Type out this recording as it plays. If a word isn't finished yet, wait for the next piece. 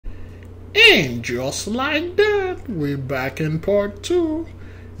And just like that, we're back in part 2.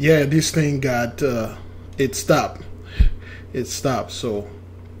 Yeah, this thing got, it stopped. It stopped, so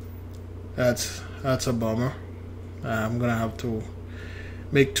that's a bummer. I'm gonna have to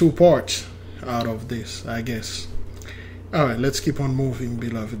make 2 parts out of this, I guess. Alright, let's keep on moving,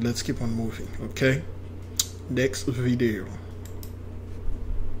 beloved. Let's keep on moving, okay? Next video.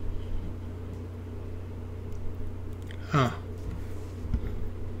 Huh.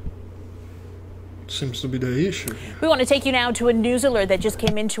 Seems to be the issue. We want to take you now to a news alert that just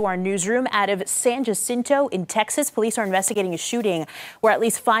came into our newsroom out of San Jacinto in Texas. Police are investigating a shooting where at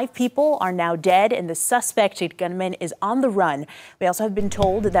least 5 people are now dead and the suspected gunman is on the run. We also have been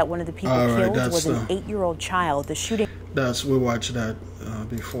told that one of the people killed was an 8-year-old child. The shooting... We watched that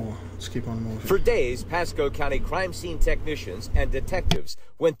before. Let's keep on moving. For days, Pasco County crime scene technicians and detectives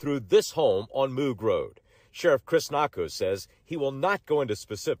went through this home on Moog Road. Sheriff Chris Nakos says he will not go into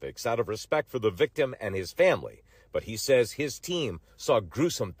specifics out of respect for the victim and his family, but he says his team saw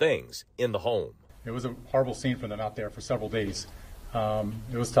gruesome things in the home. It was a horrible scene for them out there for several days.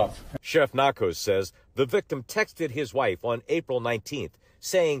 It was tough. Sheriff Nakos says the victim texted his wife on April 19th,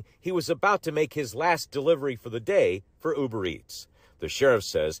 saying he was about to make his last delivery for the day for Uber Eats. The sheriff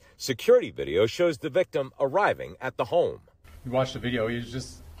says security video shows the victim arriving at the home. You watch the video,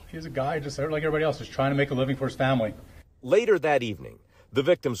 he's a guy just like everybody else, just trying to make a living for his family. Later that evening, the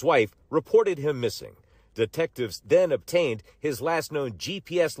victim's wife reported him missing. Detectives then obtained his last known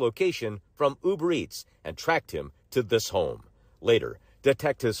GPS location from Uber Eats and tracked him to this home. Later,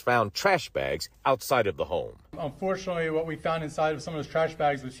 detectives found trash bags outside of the home. Unfortunately, what we found inside of some of those trash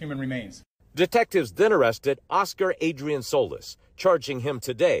bags was human remains. Detectives then arrested Oscar Adrian Solis, charging him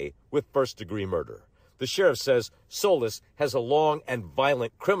today with first-degree murder. The sheriff says Solis has a long and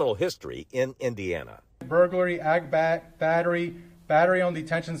violent criminal history in Indiana. Burglary, battery on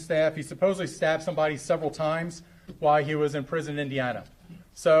detention staff. He supposedly stabbed somebody several times while he was in prison in Indiana.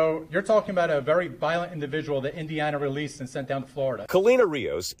 So you're talking about a very violent individual that Indiana released and sent down to Florida. Kalina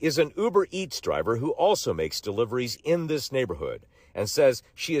Rios is an Uber Eats driver who also makes deliveries in this neighborhood and says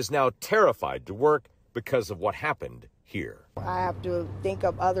she is now terrified to work because of what happened here. I have to think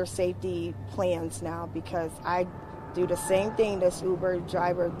of other safety plans now because I do the same thing this Uber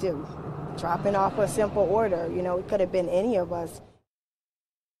driver do. Dropping off a simple order, it could have been any of us.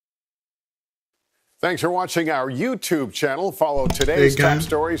 Thanks for watching our YouTube channel. Follow today's top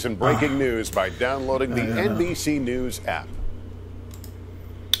stories and breaking news by downloading the NBC News app.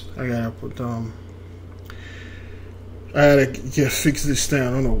 I gotta put I gotta fix this thing.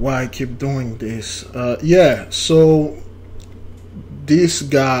 I don't know why I keep doing this. Yeah, so this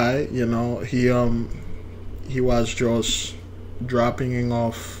guy, he was just dropping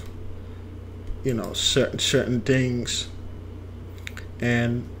off, certain things,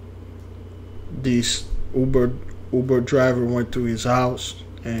 and this Uber driver went to his house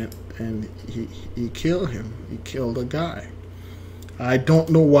and he killed him. He killed a guy. I don't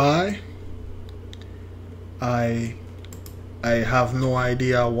know why. I have no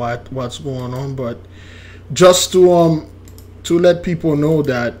idea what's going on, but just to let people know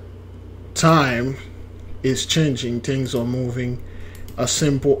that time is changing, things are moving. A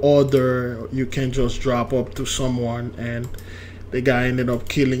simple order you can just drop up to someone and the guy ended up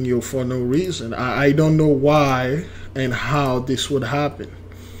killing you for no reason. I don't know why and how this would happen.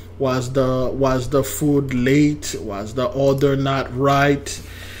 Was the food late? Was the order not right?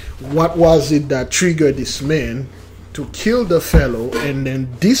 What was it that triggered this man to kill the fellow and then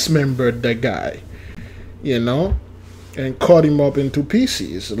dismembered the guy, and cut him up into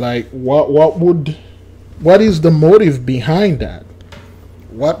pieces? Like, what is the motive behind that?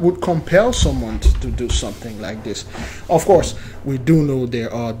 What would compel someone to do something like this? Of course, we do know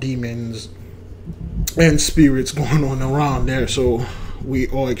there are demons and spirits going on around there, so we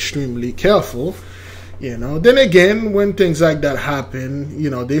are extremely careful. Then again, when things like that happen,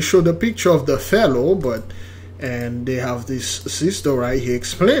 they show the picture of the fellow, and they have this sister right here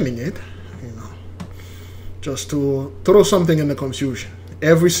explaining it, just to throw something in the confusion.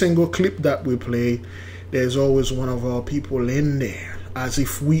 Every single clip that we play, there's always one of our people in there, as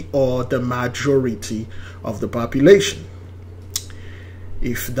if we are the majority of the population.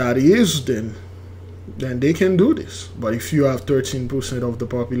 If that is, then they can do this. But if you have 13% of the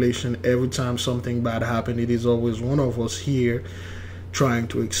population, every time something bad happens, it is always one of us here trying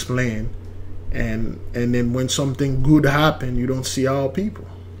to explain. And then when something good happens, you don't see our people.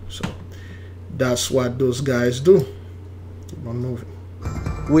 So that's what those guys do. Keep on moving.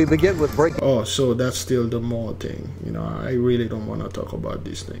 We begin with breaking. Oh, so that's still the more thing. I really don't want to talk about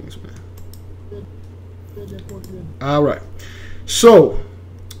these things, man. All right. So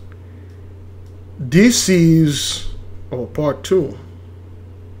this is part 2.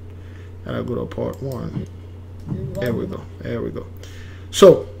 And I go to part 1. There we go. There we go.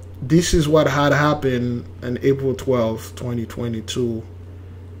 So this is what had happened on April 12, 2022,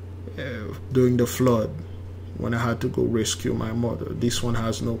 during the flood, when I had to go rescue my mother. This one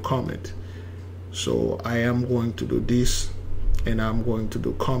has no comment. So I am going to do this, and I'm going to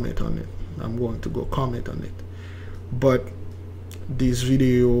do comment on it. I'm going to go comment on it. But this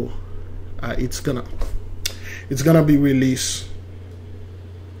video, it's gonna be released.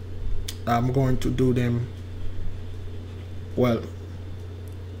 I'm going to do them. Well,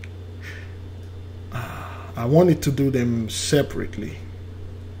 I wanted to do them separately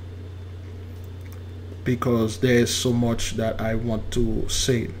because there's so much that I want to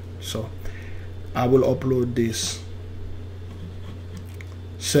say. So I will upload this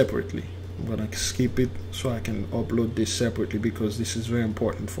separately. I'm gonna skip it so I can upload this separately because this is very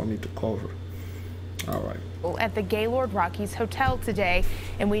important for me to cover. All right. At the Gaylord Rockies Hotel today,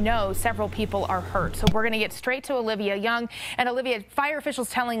 and we know several people are hurt. So we're going to get straight to Olivia Young. And Olivia, fire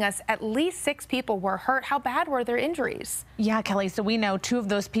officials telling us at least 6 people were hurt. How bad were their injuries? Yeah, Kelly, so we know 2 of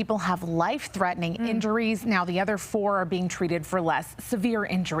those people have life-threatening injuries. Now the other 4 are being treated for less severe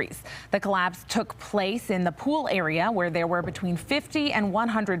injuries. The collapse took place in the pool area where there were between 50 and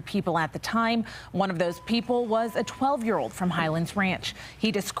 100 people at the time. One of those people was a 12-year-old from Highlands Ranch.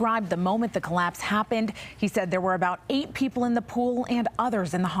 He described the moment the collapse happened. He said there were about 8 people in the pool and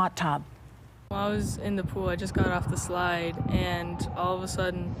others in the hot tub. While I was in the pool, I just got off the slide, and all of a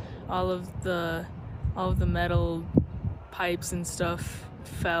sudden, all of the metal pipes and stuff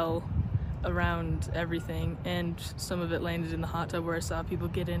fell around everything, and some of it landed in the hot tub where I saw people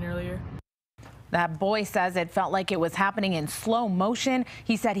get in earlier. That boy says it felt like it was happening in slow motion.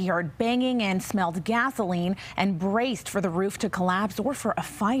 He said he heard banging and smelled gasoline and braced for the roof to collapse or for a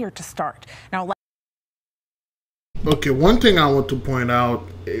fire to start. Now, okay, one thing I want to point out,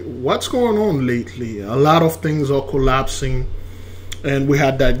 what's going on lately? A lot of things are collapsing, and we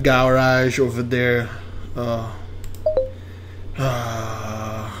had that garage over there.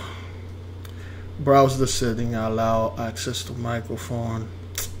 Browse the setting, allow access to microphone,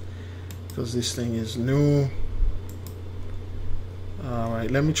 because this thing is new.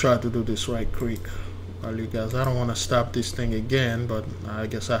 Alright, let me try to do this right quick. Well, you guys, I don't want to stop this thing again, but I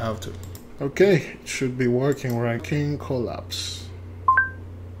guess I have to. Okay, it should be working right. King collapse.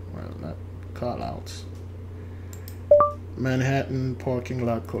 Well, not callouts. Manhattan parking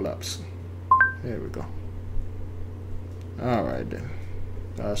lot collapse. There we go. Alright then.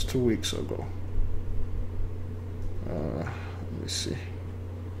 That's 2 weeks ago. Let me see.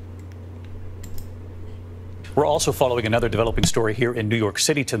 We're also following another developing story here in New York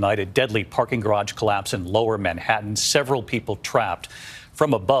City tonight. A deadly parking garage collapse in lower Manhattan. Several people trapped.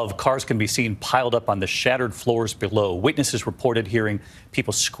 From above, cars can be seen piled up on the shattered floors below. Witnesses reported hearing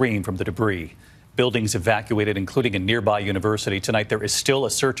people scream from the debris. Buildings evacuated, including a nearby university. Tonight, there is still a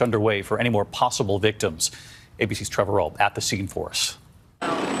search underway for any more possible victims. ABC's Trevor Rowe at the scene for us.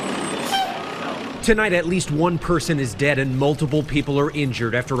 Tonight, at least 1 person is dead and multiple people are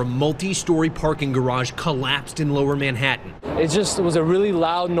injured after a multi-story parking garage collapsed in lower Manhattan. It was a really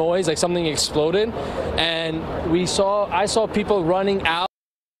loud noise, like something exploded, and I saw people running out.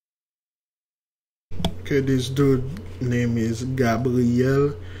 Okay, this dude name is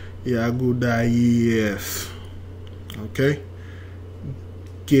Gabriel Yagudayev. Okay,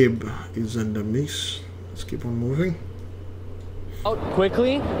 Gabe is in the mix. Let's keep on moving. Out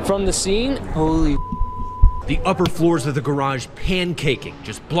quickly from the scene. Holy. The upper floors of the garage pancaking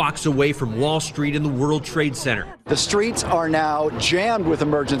just blocks away from Wall Street and the World Trade Center. The streets are now jammed with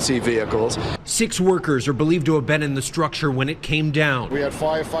emergency vehicles. 6 workers are believed to have been in the structure when it came down. We had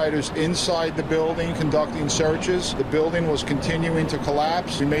firefighters inside the building conducting searches. The building was continuing to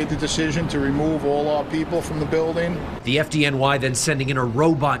collapse. We made the decision to remove all our people from the building. The FDNY then sending in a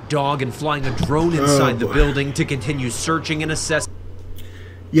robot dog and flying a drone inside the building to continue searching and assessing.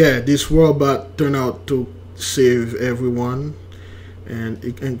 Yeah, this robot turned out to save everyone, and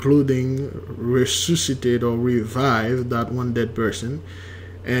including resuscitate or revive that one dead person.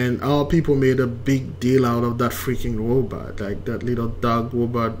 And our people made a big deal out of that freaking robot, like that little dog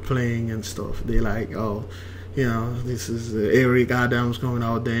robot playing and stuff. They like, oh, you know, this is Eric Adams coming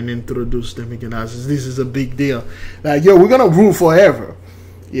out there and introduce them again as this is a big deal. Like, yo, we're gonna rule forever.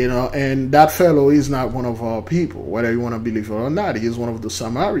 You know, and that fellow is not one of our people, whether you want to believe it or not. He is one of the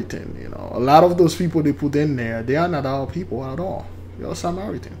Samaritan. You know, a lot of those people they put in there, they are not our people at all. They are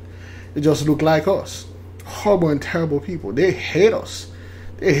Samaritan. They just look like us. Horrible and terrible people. They hate us.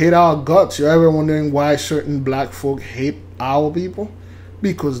 They hate our guts. You're ever wondering why certain black folk hate our people?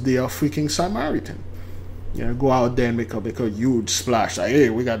 because they are freaking Samaritan. You know, go out there and make a huge splash. Like, hey,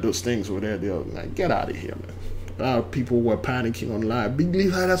 we got those things over there. They're like, get out of here, man. A lot of people were panicking online.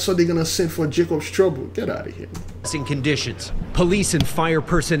 Believe that's what they're going to send for Jacob's trouble. Get out of here. Conditions. Police and fire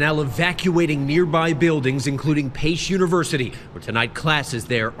personnel evacuating nearby buildings, including Pace University, where tonight classes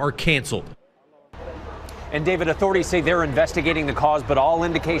there are canceled. And David, authorities say they're investigating the cause, but all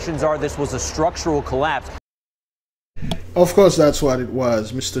indications are this was a structural collapse. Of course, that's what it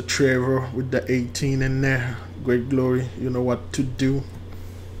was. Mr. Trevor with the 18 in there. Great glory. You know what to do.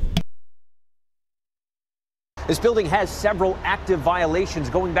 This building has several active violations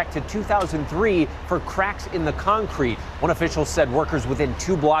going back to 2003 for cracks in the concrete. One official said workers within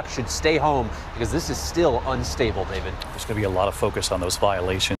 2 blocks should stay home because this is still unstable, David. There's going to be a lot of focus on those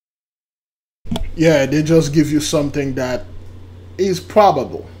violations. Yeah, they just give you something that is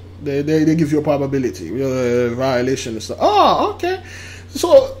probable. They give you a probability. Violation and stuff. Oh, okay.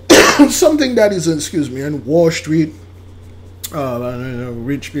 So, something that is, in Wall Street,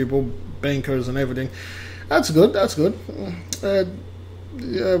 rich people, bankers and everything. That's good. That's good.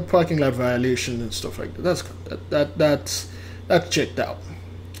 Parking lot violation and stuff like that. That's good. That's checked out.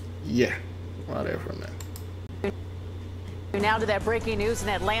 Yeah, whatever, man. Now to that breaking news in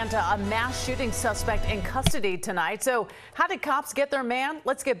Atlanta, a mass shooting suspect in custody tonight. So how did cops get their man?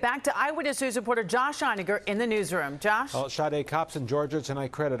 Let's get back to Eyewitness News reporter Josh Einiger in the newsroom. Josh? Well, Sade, cops in Georgia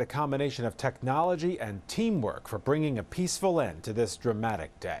tonight credit a combination of technology and teamwork for bringing a peaceful end to this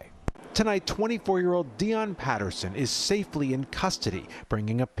dramatic day. Tonight, 24-year-old Dion Patterson is safely in custody,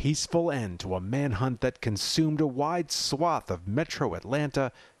 bringing a peaceful end to a manhunt that consumed a wide swath of metro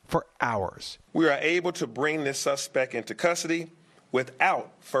Atlanta for hours. We are able to bring this suspect into custody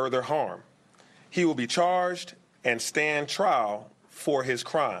without further harm. He will be charged and stand trial for his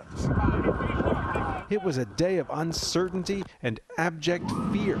crimes. It was a day of uncertainty and abject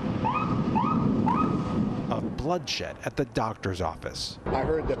fear. Of bloodshed at the doctor's office. I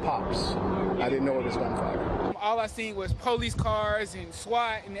heard the pops. I didn't know it was gunfire. All I seen was police cars and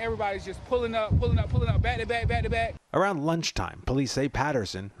SWAT, and everybody's just pulling up, back to back. Around lunchtime, police say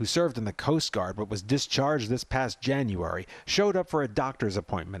Patterson, who served in the Coast Guard but was discharged this past January, showed up for a doctor's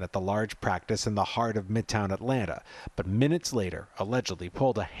appointment at the large practice in the heart of Midtown Atlanta, but minutes later allegedly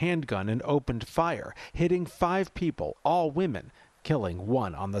pulled a handgun and opened fire, hitting 5 people, all women, killing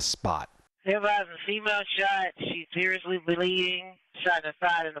 1 on the spot. There was a female shot. She's seriously bleeding. Shot in the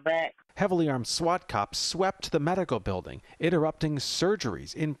side and the back. Heavily armed SWAT cops swept the medical building, interrupting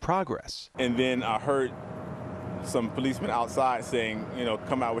surgeries in progress. And then I heard some policemen outside saying,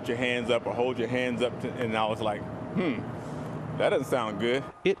 come out with your hands up or hold your hands up. And I was like, that doesn't sound good.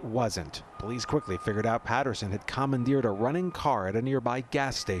 It wasn't. Police quickly figured out Patterson had commandeered a running car at a nearby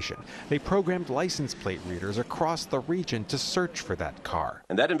gas station. They programmed license plate readers across the region to search for that car.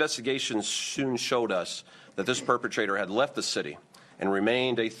 And that investigation soon showed us that this perpetrator had left the city and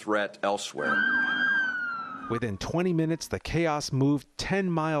remained a threat elsewhere. Within 20 minutes, the chaos moved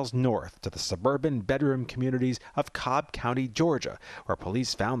 10 miles north to the suburban bedroom communities of Cobb County, Georgia, where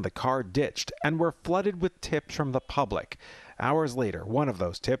police found the car ditched and were flooded with tips from the public. Hours later, one of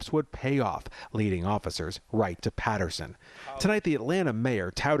those tips would pay off, leading officers right to Patterson. Tonight, the Atlanta mayor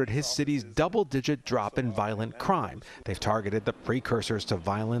touted his city's double-digit drop in violent crime. They've targeted the precursors to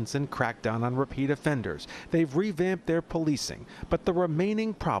violence and cracked down on repeat offenders. They've revamped their policing. But the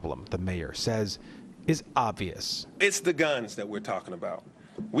remaining problem, the mayor says, is obvious. It's the guns that we're talking about.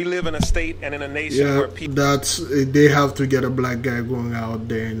 We live in a state and in a nation where people... They have to get a black guy going out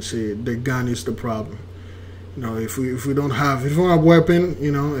there and say the gun is the problem. If we don't have a weapon,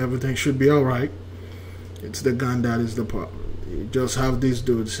 everything should be all right. It's the gun that is the problem. You just have these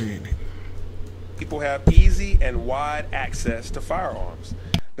dudes saying it. People have easy and wide access to firearms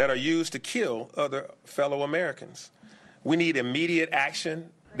that are used to kill other fellow Americans. We need immediate action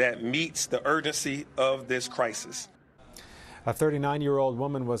that meets the urgency of this crisis. A 39-year-old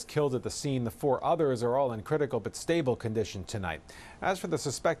woman was killed at the scene. The 4 others are all in critical but stable condition tonight. As for the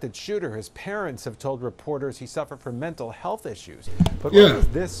suspected shooter, his parents have told reporters he suffered from mental health issues. But what is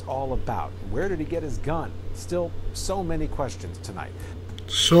this all about? Where did he get his gun? Still so many questions tonight.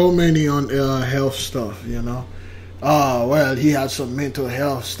 So many on health stuff, well, he had some mental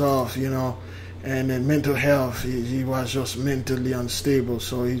health stuff, and in mental health, he was just mentally unstable,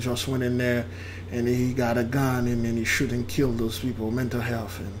 so he just went in there and he got a gun and then he shoot and kill those people. Mental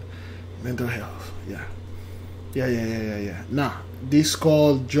health, yeah. Now, this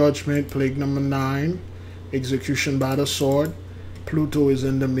called Judgment, Plague number 9, Execution by the Sword, Pluto is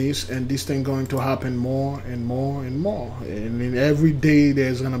in the midst, and this thing going to happen more and more and more. And then every day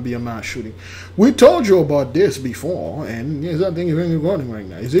there's gonna be a mass shooting. We told you about this before, and yes, I think it's recording right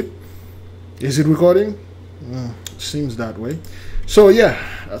now. Is it? Is it recording? Seems that way. So yeah,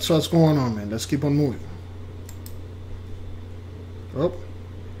 that's what's going on, man. Let's keep on moving. Oh,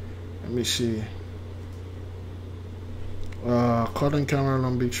 let me see. Caught on camera,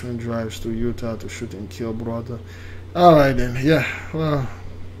 Long Beach man drives to Utah to shoot and kill brother. All right then, yeah. Well,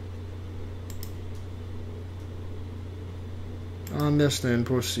 I understand.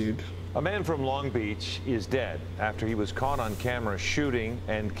 Proceed. A man from Long Beach is dead after he was caught on camera shooting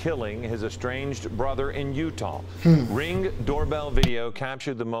and killing his estranged brother in Utah. Ring doorbell video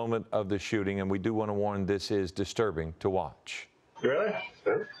captured the moment of the shooting, and we do want to warn this is disturbing to watch. Really?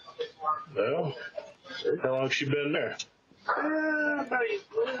 No. How long's she been there?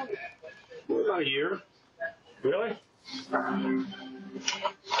 About a year. Really?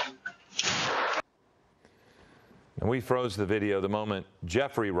 And we froze the video the moment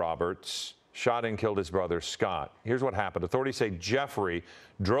Jeffrey Roberts shot and killed his brother Scott. Here's what happened. Authorities say Jeffrey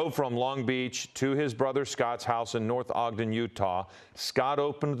drove from Long Beach to his brother Scott's house in North Ogden, Utah. Scott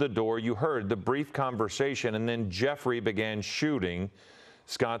opened the door. You heard the brief conversation, and then Jeffrey began shooting.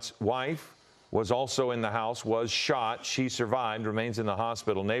 Scott's wife was also in the house, was shot. She survived, remains in the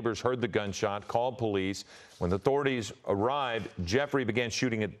hospital. Neighbors heard the gunshot, called police. When the authorities arrived, Jeffrey began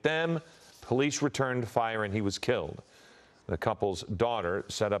shooting at them. Police returned fire, and he was killed. The couple's daughter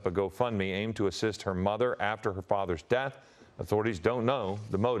set up a GoFundMe aimed to assist her mother after her father's death. Authorities don't know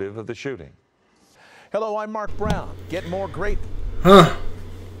the motive of the shooting. Hello, I'm Mark Brown. Get more great.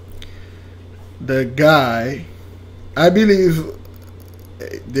 The guy, I believe,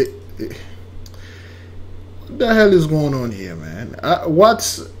 what the hell is going on here, man?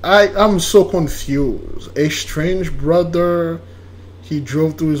 I'm so confused. A strange brother. He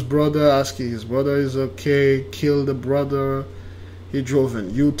drove to his brother, asking his brother is okay, killed the brother. He drove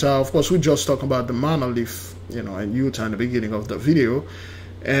in Utah. Of course, we just talked about the monolith, in Utah in the beginning of the video.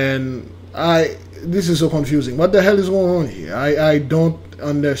 And this is so confusing. What the hell is going on here? I don't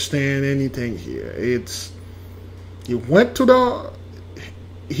understand anything here. He went to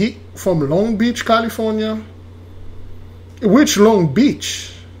from Long Beach, California. Which Long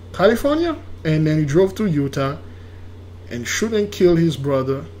Beach, California? And then he drove to Utah and shoot and kill his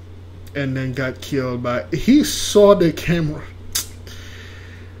brother, and then got killed by. He saw the camera.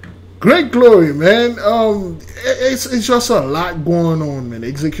 Great glory, man. It's just a lot going on, man.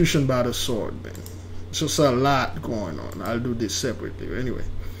 Execution by the sword, man. It's just a lot going on. I'll do this separately. Anyway,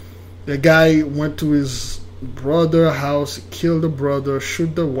 the guy went to his brother's house, killed the brother,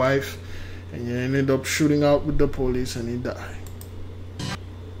 shoot the wife, and he ended up shooting out with the police, and he died.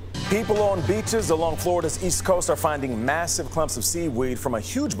 People on beaches along Florida's east coast are finding massive clumps of seaweed from a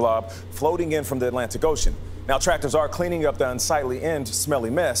huge blob floating in from the Atlantic Ocean. Now, tractors are cleaning up the unsightly and smelly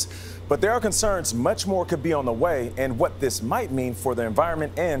mess, but there are concerns much more could be on the way and what this might mean for the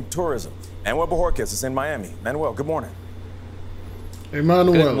environment and tourism. Manuel Bojorquez is in Miami. Manuel, good morning.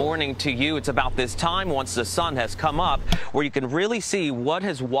 Emmanuel. Good morning to you. It's about this time, once the sun has come up, where you can really see what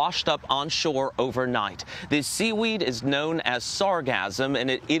has washed up on shore overnight. This seaweed is known as sargassum, and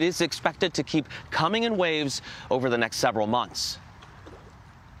it is expected to keep coming in waves over the next several months.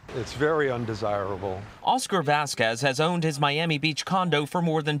 It's very undesirable. Oscar Vasquez has owned his Miami Beach condo for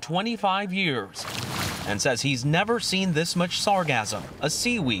more than 25 years and says he's never seen this much sargassum, a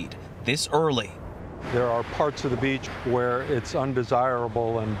seaweed, this early. There are parts of the beach where it's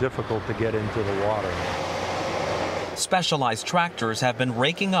undesirable and difficult to get into the water. Specialized tractors have been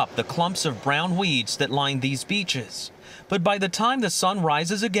raking up the clumps of brown weeds that line these beaches. But by the time the sun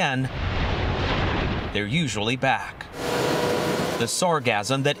rises again, they're usually back. The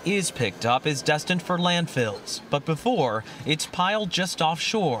sargassum that is picked up is destined for landfills, but before, it's piled just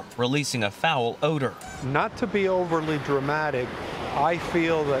offshore, releasing a foul odor. Not to be overly dramatic, I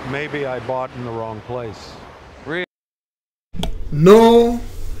feel that maybe I bought in the wrong place. Really? No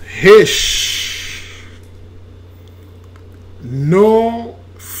hish. No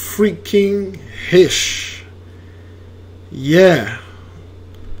freaking hish. Yeah.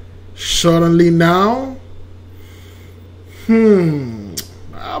 Suddenly now,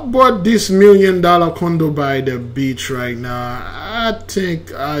 I bought this $1 million condo by the beach right now. I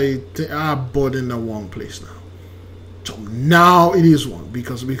think I bought in the wrong place now. So now it is one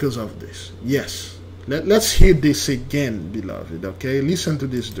because of this. Yes. Let's hear this again, beloved. Okay, listen to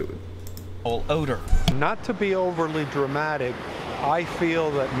this dude. Odor. Not to be overly dramatic, I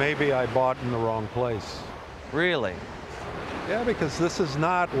feel that maybe I bought in the wrong place. Really? Yeah, because this is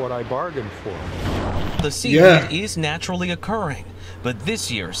not what I bargained for. The seaweed is naturally occurring, but this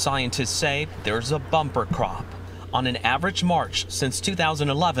year scientists say there's a bumper crop. On an average March since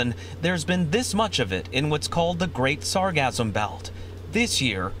 2011, there's been this much of it in what's called the Great Sargassum Belt. This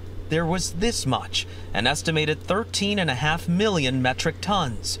year, there was this much, an estimated 13.5 million metric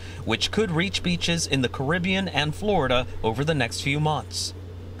tons, which could reach beaches in the Caribbean and Florida over the next few months.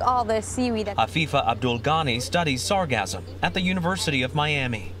 All the seaweed. Afifa Abdul Ghani studies sargassum at the University of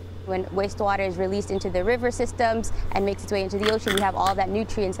Miami. When wastewater is released into the river systems and makes its way into the ocean, we have all that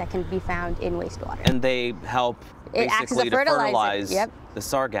nutrients that can be found in wastewater. And they help basically to fertilize the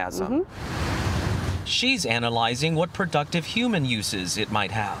sargassum. She's analyzing what productive human uses it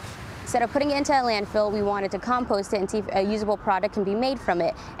might have. Instead of putting it into a landfill, we wanted to compost it and see if a usable product can be made from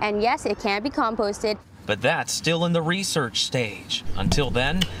it. And yes, it can be composted. But that's still in the research stage. Until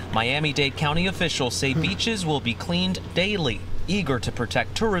then, Miami-Dade County officials say beaches will be cleaned daily, eager to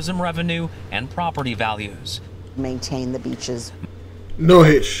protect tourism revenue and property values. Maintain the beaches. No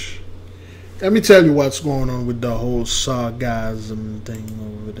hish. Let me tell you what's going on with the whole sargassum thing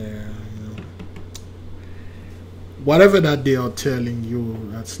over there. Whatever that they are telling you,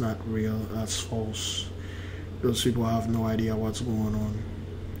 that's not real, that's false. Those people have no idea what's going on.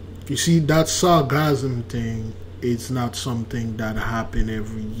 You see, that sargassum thing, it's not something that happen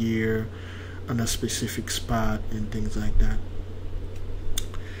every year on a specific spot and things like that.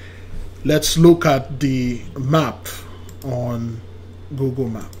 Let's look at the map on Google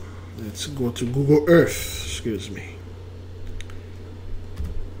Map. Let's go to Google Earth, excuse me.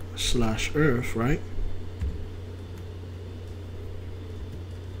 /Earth, right?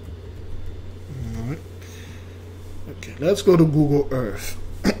 Alright. Okay, let's go to Google Earth.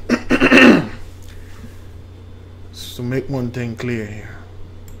 To make one thing clear here.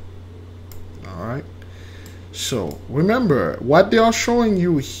 Alright. So remember what they are showing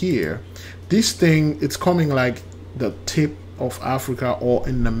you here. This thing, it's coming like the tip of Africa or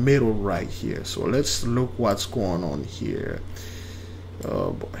in the middle right here. So let's look what's going on here.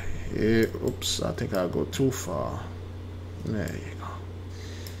 Oh boy. Oops, I think I'll go too far. There you go.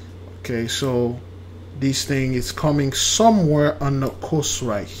 Okay, so this thing is coming somewhere on the coast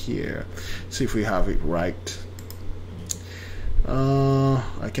right here. See if we have it right.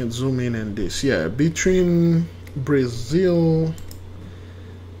 I can zoom in on this. Yeah, between Brazil.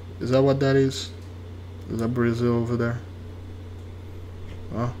 Is that what that is? Is that Brazil over there?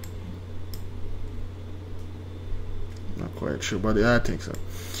 Huh? Not quite sure, but yeah, I think so.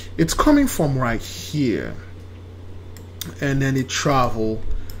 It's coming from right here, and then it travel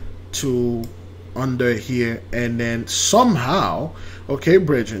to under here, and then somehow, okay,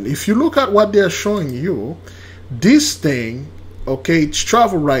 Bridget, if you look at what they're showing you, this thing, okay, it's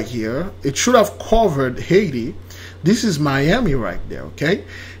travel right here. It should have covered Haiti. This is Miami right there, okay,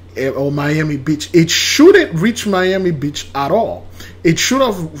 or Miami Beach. It shouldn't reach Miami Beach at all. It should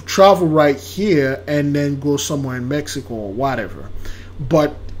have traveled right here and then go somewhere in Mexico or whatever.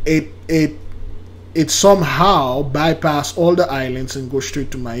 But it somehow bypassed all the islands and go straight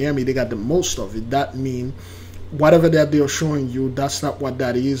to Miami. They got the most of it. That means whatever that they're showing you, that's not what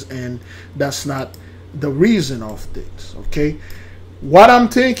that is, and that's not the reason of this. Okay, what I'm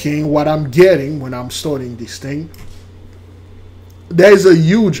thinking, what I'm getting when I'm studying this thing, there is a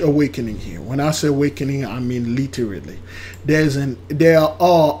huge awakening here. When I say awakening, I mean literally. There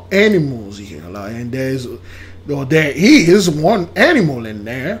are animals here, like, and there is one animal in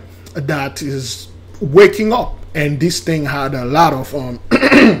there that is waking up, and this thing had a lot of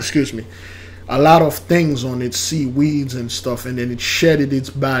excuse me, a lot of things on its seaweeds and stuff, and then it shedded its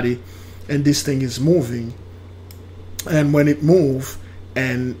body, and this thing is moving, and when it moves,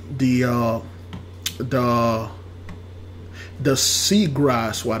 and the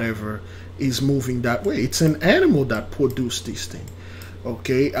seagrass, whatever, is moving that way. It's an animal that produced this thing.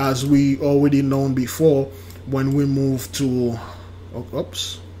 Okay, as we already known before, when we move to,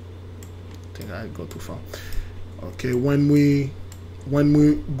 oops, I think I go too far. Okay, when we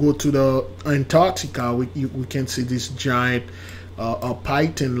go to the Antarctica, we can see this giant a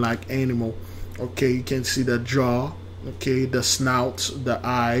python-like animal. Okay, you can see the jaw, okay, the snout, the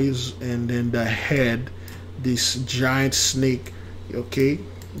eyes, and then the head. This giant snake, okay,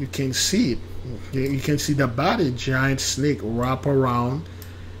 you can see it. Okay? You can see the body, giant snake wrap around,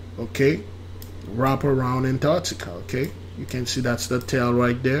 okay, wrap around Antarctica. Okay, you can see that's the tail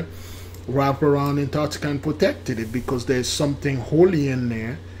right there, wrap around Antarctica and protected it because there's something holy in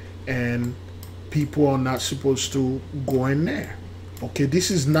there, and people are not supposed to go in there. Okay, this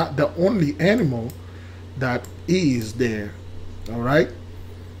is not the only animal that is there. All right.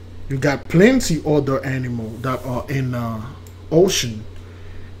 You got plenty other animals that are in the ocean,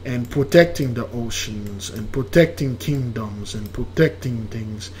 and protecting the oceans and protecting kingdoms and protecting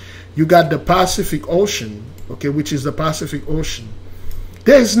things. You got the Pacific Ocean, okay, which is the Pacific Ocean.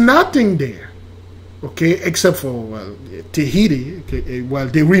 There's nothing there, okay, except for, well, Tahiti. Okay, well,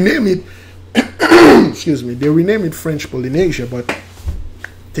 they rename it excuse me, they rename it French Polynesia, but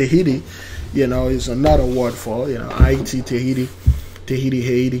Tahiti, you know, is another word for, you know, Haiti, Tahiti,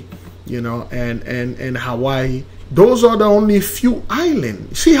 Haiti, you know, and Hawaii. Those are the only few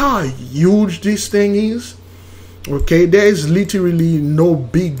islands. See how huge this thing is? Okay, there is literally no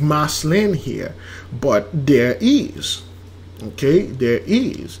big mass land here, but there is. Okay, there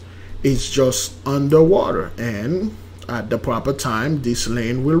is. It's just underwater, and at the proper time, this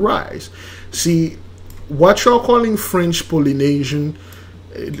land will rise. See, what you're calling French Polynesian,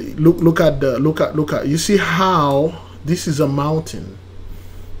 look at. You see how this is a mountain.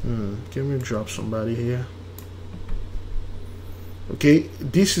 Can we drop somebody here? Okay,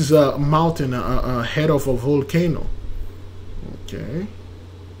 this is a mountain, a head of a volcano. Okay.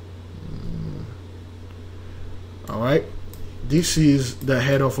 All right. This is the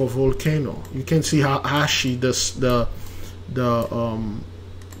head of a volcano. You can see how ashy the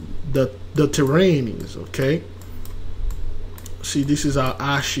terrain is. Okay. See, this is how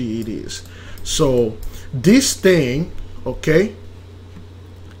ashy it is. So this thing, okay,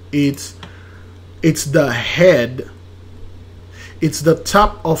 it's the head. It's the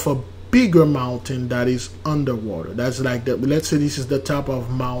top of a bigger mountain that is underwater. That's like the, let's say this is the top of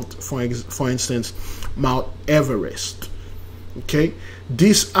Mount, for instance, Mount Everest. Okay,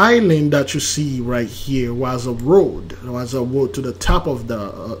 this island that you see right here was a road. It was a road to the top of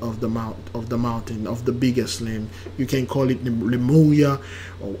the mountain of the biggest land. You can call it Lemuria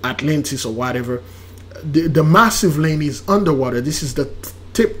or Atlantis or whatever. The massive land is underwater. This is the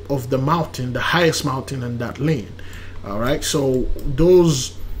tip of the mountain, the highest mountain in that land. All right, so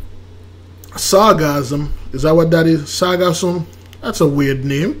those sargassum, is that what that is? Sargassum, that's a weird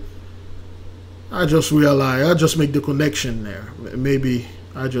name. I just realized, I just make the connection there. Maybe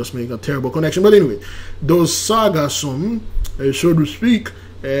I just make a terrible connection, but anyway, those sargassum, so to speak,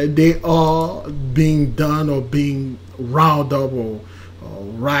 they are being done or being riled up or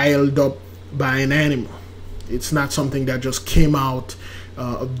riled up by an animal. It's not something that just came out.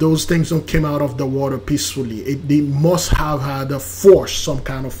 Those things don't come out of the water peacefully. They must have had a force, some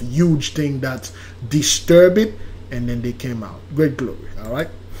kind of huge thing that disturbed it, and then they came out. Great glory. All right.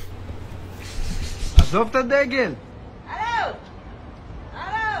 עזוב את הדגל. הלו.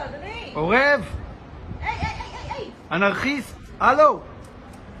 הלו, אדוני. עורב. היי. אנרכיסט. הלו.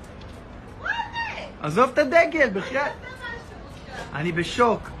 עזוב את הדגל, בחייאת. אני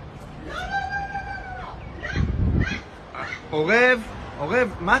בשוק. עורב. עורב,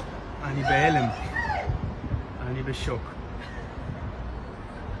 מה? אני בהלם. אני בשוק.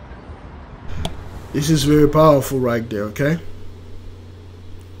 This is very powerful right there, okay?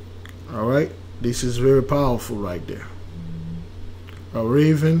 All right? This is very powerful right there. A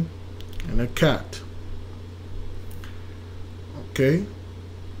raven and a cat. Okay?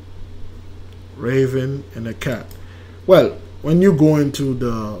 Raven and a cat. Well, when you go into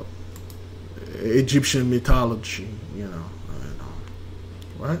the Egyptian mythology, you know,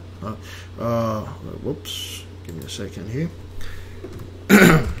 what? Whoops. Give me a second here.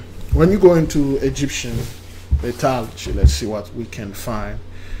 When you go into Egyptian mythology, let's see what we can find.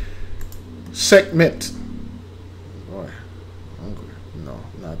 Sekhmet. Boy, hungry. No,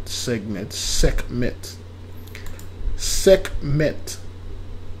 not segment. Sekhmet. Sekhmet.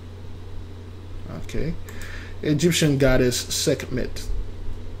 Okay. Egyptian goddess Sekhmet.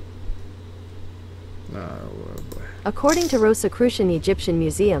 According to Rosicrucian Egyptian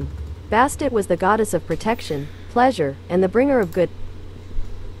Museum, Bastet was the goddess of protection, pleasure, and the bringer of good.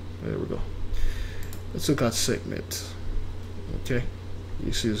 There we go. Let's look at Sekhmet. Okay.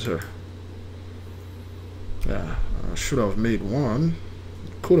 This is her. Yeah, I should have made one.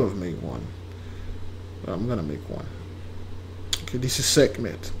 Could have made one. But I'm gonna make one. Okay, this is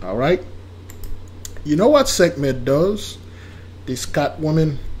Sekhmet. All right. You know what Sekhmet does? This cat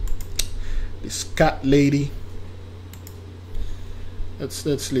woman, this cat lady.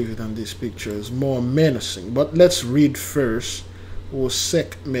 Let's leave it on this picture. It's more menacing. But let's read first who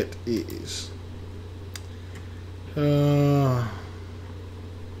Sekhmet is. I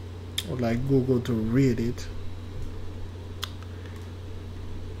would like Google to read it.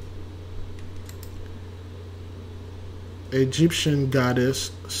 Egyptian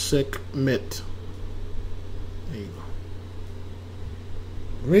goddess Sekhmet. There you go.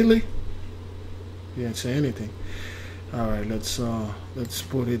 Really? You didn't say anything. All right, let's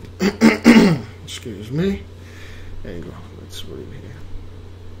put it. Excuse me. There you go. Let's put it here.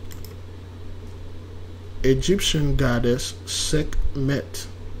 Egyptian goddess Sekhmet.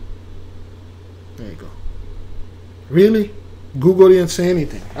 There you go. Really? Google didn't say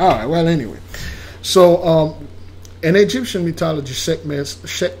anything. All right. Well, anyway. So, in Egyptian mythology,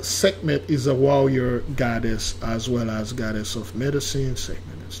 Sekhmet is a warrior goddess as well as goddess of medicine,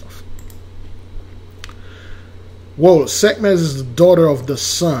 Sekhmet and stuff. Well, Sekhmet is the daughter of the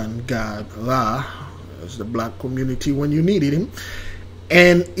sun god Ra, as the black community when you needed him,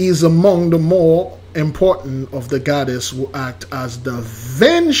 and is among the more important of the goddess who act as the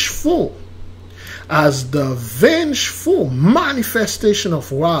vengeful manifestation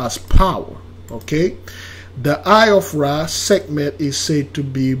of Ra's power. Okay, the eye of Ra, Sekhmet, is said to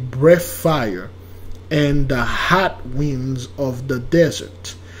be breath fire, and the hot winds of the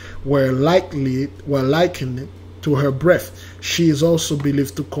desert were likened to her breath. She is also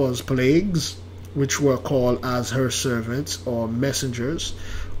believed to cause plagues, which were called as her servants or messengers,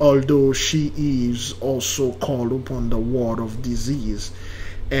 although she is also called upon the ward of disease.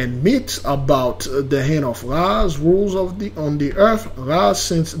 And myths about the hand of Ra's rules on the earth. Ra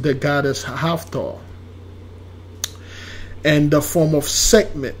sent the goddess Hathor and the form of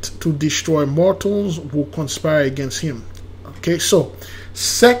Sekhmet to destroy mortals who conspire against him. Okay, so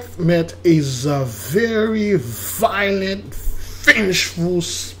Sekhmet is a very violent, vengeful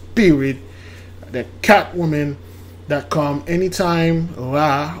spirit, the cat woman that come anytime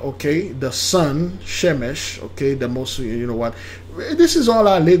Ra, okay, the sun, Shemesh, okay, the most, you know what, this is all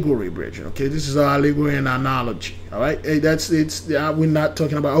allegory, brethren, okay, this is all allegory and analogy, all right, we're not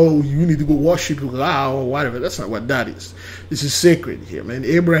talking about, oh, you need to go worship Ra or whatever. That's not what that is. This is sacred here, man.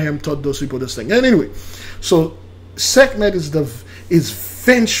 Abraham taught those people this thing. And anyway, so Sekhmet is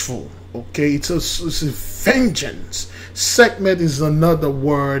vengeful, okay, it's a vengeance. Sekhmet is another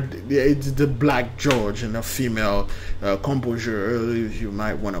word. It's the Black George and a female composure, if you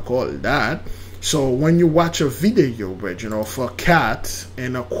might want to call it that. So when you watch a video, brethren, of a cat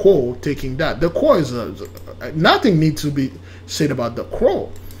and a crow taking that, the crow is nothing needs to be said about the crow.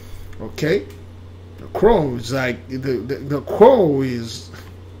 Okay, the crow is like the crow is.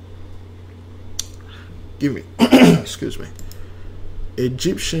 Give me, excuse me.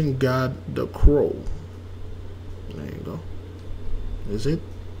 Egyptian god the crow. There you go. Is it?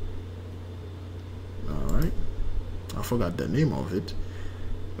 Alright. I forgot the name of it.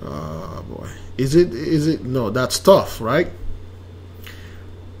 Boy. Is it? No, that's Tough, right?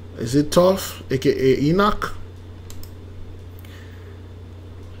 Is it Tough? AKA Enoch?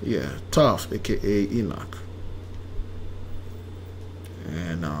 Yeah, Tough, AKA Enoch.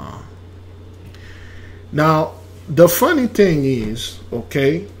 And, now, the funny thing is,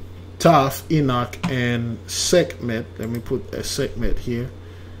 okay, Tough, Enoch, and Sekhmet. Let me put a Sekhmet here.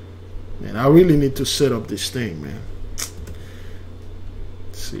 Man, I really need to set up this thing, man.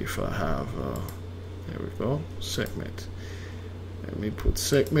 Let's see if I have, there we go, Sekhmet. Let me put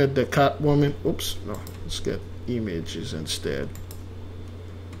Sekhmet, the cat woman. Oops, no, let's get images instead.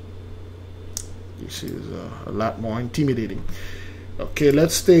 This is a lot more intimidating. Okay,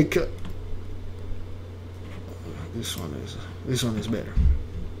 let's take, this one is better.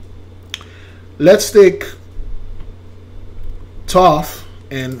 Let's take Toph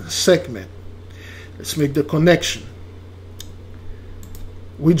and Sekhmet. Let's make the connection.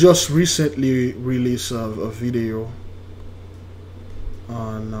 We just recently released a video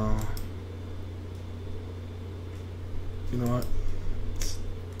on, you know what?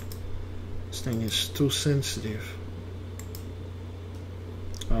 This thing is too sensitive.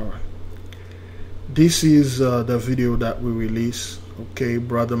 Alright. This is the video that we released. Okay,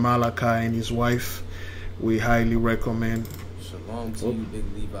 Brother Malachi and his wife. We highly recommend. Shalom to you, Big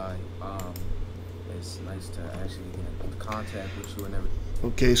Levi. It's nice to actually get in contact with you and everything.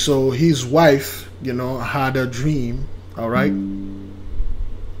 Okay, so his wife, you know, had a dream. All right.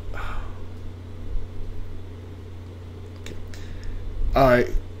 Okay. All right.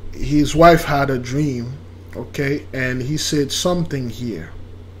 His wife had a dream. Okay, and he said something here.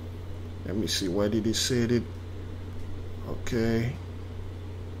 Let me see. Where did he say it? Okay.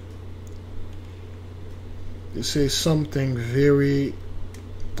 It says something very.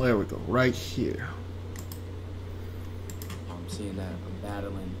 There we go. Right here. I'm seeing that I'm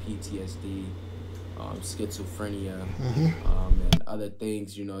battling PTSD, schizophrenia, and other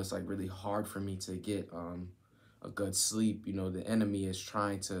things. You know, it's like really hard for me to get a good sleep. You know, the enemy is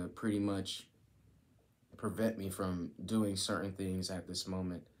trying to pretty much prevent me from doing certain things at this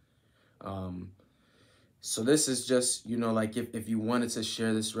moment. So this is just, you know, like if you wanted to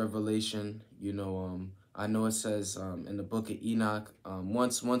share this revelation, you know, I know it says in the book of Enoch,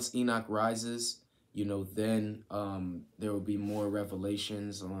 once Enoch rises, you know, then there will be more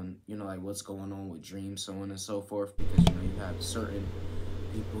revelations on, you know, like what's going on with dreams, so on and so forth, because, you know, you have certain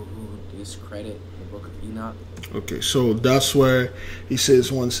people who discredit the book of Enoch. Okay, so that's where he says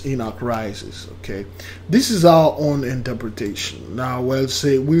once Enoch rises. Okay, this is our own interpretation. Now, we'll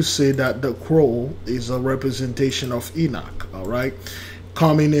say that the crow is a representation of Enoch. All right,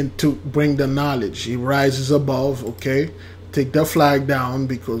 coming in to bring the knowledge. He rises above. Okay, take the flag down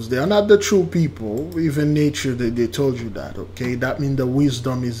because they are not the true people. Even nature, they told you that. Okay, that means the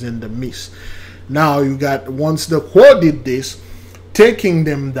wisdom is in the midst. Now you got, once the crow did this, taking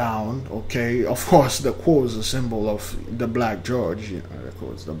them down, okay, of course the crow is a symbol of the Black George, you know, of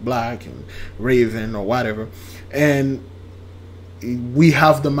course the black and raven or whatever, and we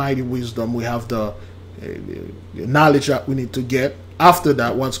have the mighty wisdom, we have the knowledge that we need to get. After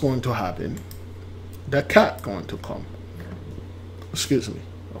that, what's going to happen? The cat going to come, excuse me,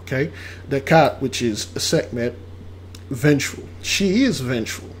 okay, the cat, which is Sekhmet, vengeful. She is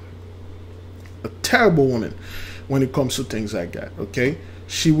vengeful, a terrible woman when it comes to things like that. Okay,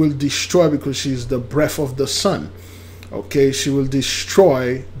 she will destroy because she's the breath of the sun. Okay, she will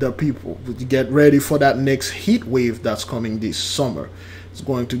destroy the people. Get ready for that next heat wave that's coming this summer. It's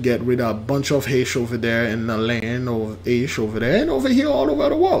going to get rid of a bunch of Aish over there in the land of Aish over there and over here all over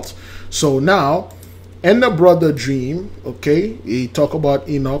the world. So now, in the brother dream, okay, he talk about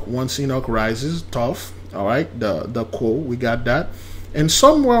Enoch. Once Enoch rises, tough. All right, the crow, we got that. And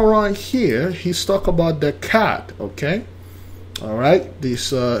somewhere around here, he's talk about the cat, okay? All right,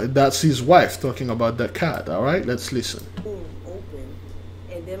 this that's his wife talking about the cat. All right, let's listen. Open,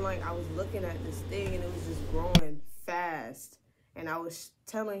 and then like I was looking at this thing, and it was just growing fast. And I was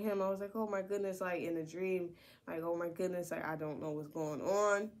telling him, I was like, oh my goodness, like in a dream, like oh my goodness, like I don't know what's going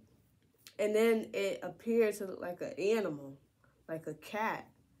on. And then it appeared to look like an animal, like a cat,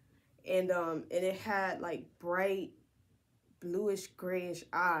 and it had like bright bluish grayish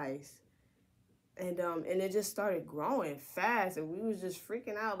eyes, and it just started growing fast, and we was just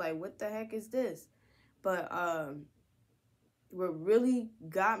freaking out like what the heck is this. But what really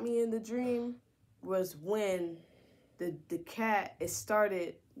got me in the dream was when the cat, it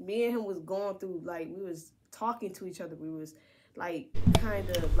started, me and him was going through, like we was talking to each other, we was like kind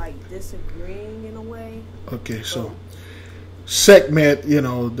of like disagreeing in a way. Okay, so Sekhmet, you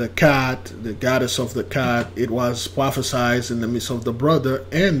know, the cat, the goddess of the cat, it was prophesied in the midst of the brother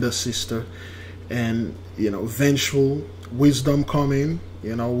and the sister, and you know, vengeful, wisdom coming,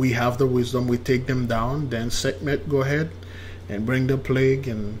 you know, we have the wisdom, we take them down, then Sekhmet go ahead and bring the plague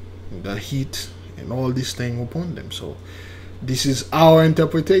and the heat and all these things upon them. So this is our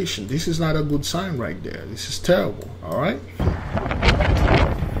interpretation. This is not a good sign right there. This is terrible. All right.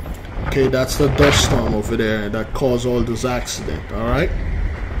 Okay, that's the dust storm over there that caused all those accidents. All right.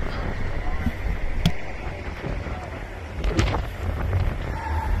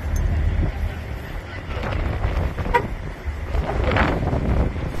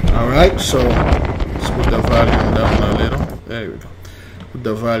 All right. So let's put the volume down a little. There we go. Put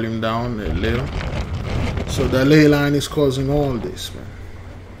the volume down a little. So the ley line is causing all this, man.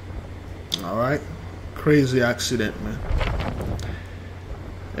 All right. Crazy accident, man.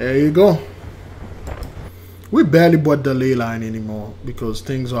 There you go. We barely bought the ley line anymore because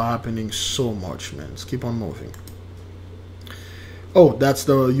things are happening so much, man. Let's keep on moving. Oh, that's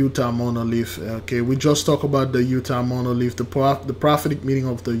the Utah monolith. Okay, we just talked about the Utah monolith, the prophetic meaning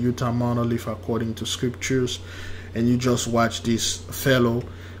of the Utah monolith according to scriptures. And you just watch this fellow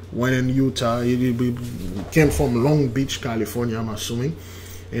went in Utah. He came from Long Beach, California, I'm assuming.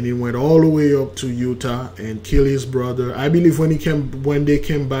 And he went all the way up to Utah and killed his brother. I believe when they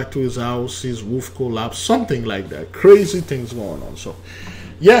came back to his house, his roof collapsed, something like that. Crazy things going on. So,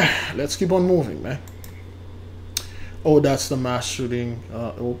 yeah, let's keep on moving, man. Oh, that's the mass shooting.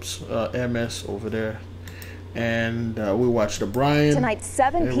 MS over there. And we watched the Brian. Tonight,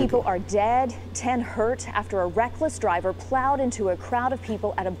 7 people are dead, 10 hurt after a reckless driver plowed into a crowd of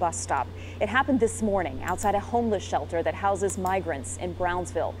people at a bus stop. It happened this morning outside a homeless shelter that houses migrants in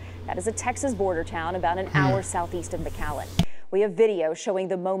Brownsville. That is a Texas border town about an hour southeast of McAllen. We have video showing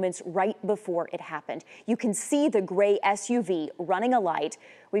the moments right before it happened. You can see the gray SUV running a light.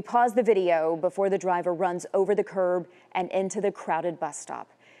 We pause the video before the driver runs over the curb and into the crowded bus stop.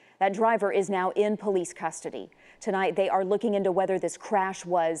 That driver is now in police custody. Tonight, they are looking into whether this crash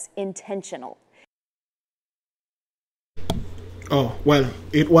was intentional. Oh, well,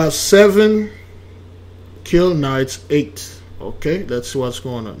 it was 7 killed, now it's 8. Okay, that's what's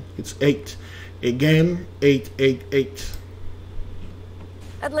going on. It's 8. Again, 8, 8, 8.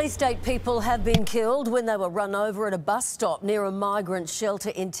 At least 8 people have been killed when they were run over at a bus stop near a migrant shelter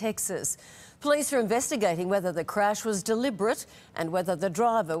in Texas. Police are investigating whether the crash was deliberate and whether the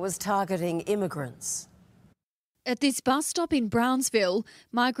driver was targeting immigrants. At this bus stop in Brownsville,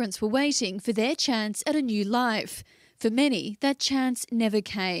 migrants were waiting for their chance at a new life. For many, that chance never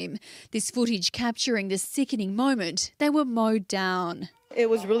came. This footage capturing the sickening moment they were mowed down.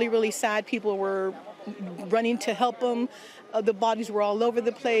 It was really, really sad. People were running to help them. The bodies were all over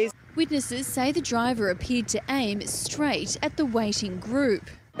the place. Witnesses say the driver appeared to aim straight at the waiting group.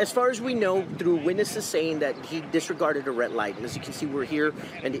 As far as we know, through witnesses saying that he disregarded a red light, and as you can see, we're here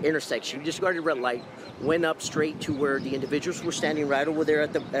in the intersection. He disregarded a red light, went up straight to where the individuals were standing right over there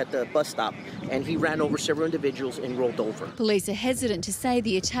at the bus stop, and he ran over several individuals and rolled over. Police are hesitant to say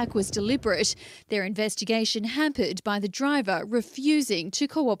the attack was deliberate. Their investigation hampered by the driver refusing to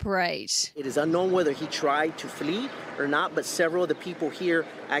cooperate. It is unknown whether he tried to flee or not, but several of the people here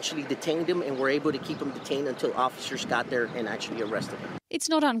actually detained him and were able to keep him detained until officers got there and actually arrested him. It's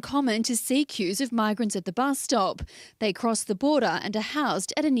not uncommon to see queues of migrants at the bus stop. They cross the border and are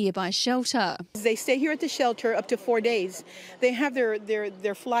housed at a nearby shelter. They stay here at the shelter up to 4 days. They have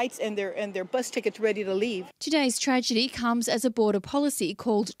their flights and their bus tickets ready to leave. Today's tragedy comes as a border policy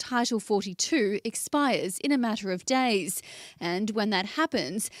called Title 42 expires in a matter of days. And when that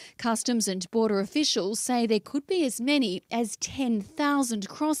happens, Customs and Border officials say there could be as many as 10,000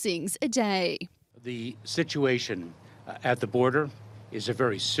 crossings a day. The situation at the border is a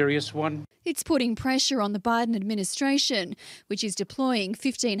very serious one. It's putting pressure on the Biden administration, which is deploying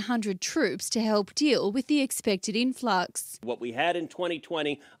 1,500 troops to help deal with the expected influx. What we had in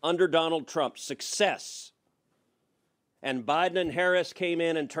 2020 under Donald Trump, success. And Biden and Harris came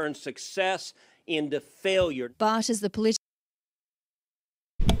in and turned success into failure. But as the political...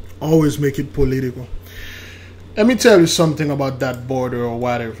 Always make it political. Let me tell you something about that border or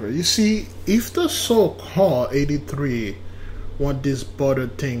whatever. You see, if the so-called 83 want these border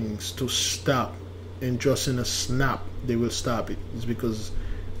things to stop, and just in a snap they will stop it, it's because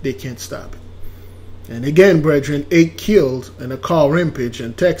they can't stop it. And again, brethren, 8 killed in a car rampage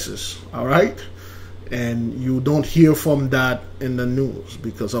in Texas, all right? And you don't hear from that in the news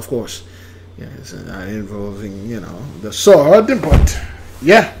because, of course, yeah, it's not involving, you know, the sword. But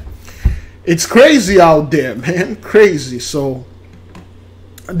yeah, it's crazy out there, man, crazy. So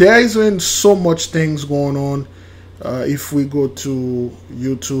there isn't so much things going on. If we go to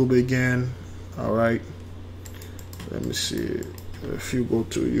YouTube again, all right, let me see. If you go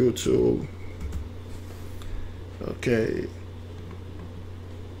to YouTube, okay,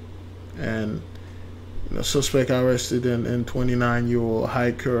 and the suspect arrested in 29-year-old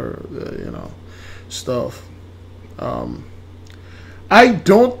hiker, you know, stuff. I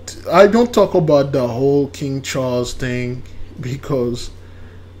don't talk about the whole King Charles thing because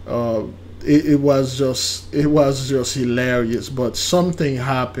it was just hilarious, but something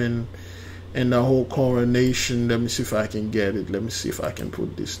happened in the whole coronation. Let me see if I can get it. Let me see if I can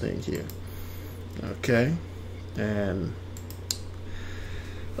put this thing here. Okay, and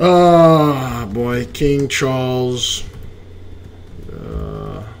boy, King Charles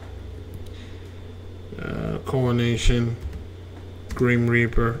coronation, Grim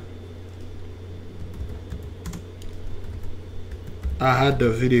Reaper. I had the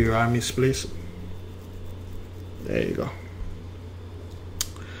video, I misplaced it. There you go.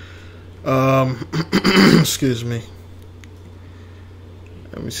 Excuse me.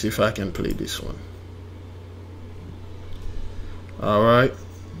 Let me see if I can play this one. Alright.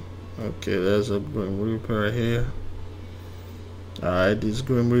 Okay, there's a Grim Reaper here. Alright, this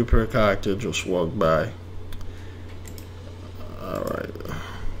Grim Reaper character just walked by. Alright.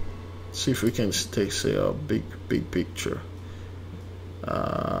 See if we can take, say, a big picture.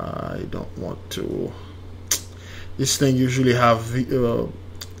 I don't want to. This thing usually have let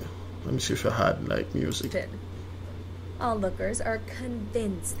me see if I had like music. Onlookers are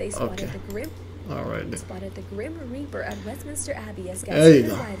convinced they spotted the Grim. All right. Spotted the Grim Reaper at Westminster Abbey as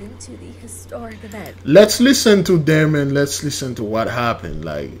guests arriving to the historic event. Let's listen to them and let's listen to what happened,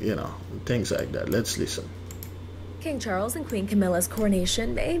 like, you know, things like that. Let's listen. King Charles and Queen Camilla's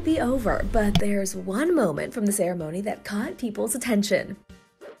coronation may be over, but there's one moment from the ceremony that caught people's attention.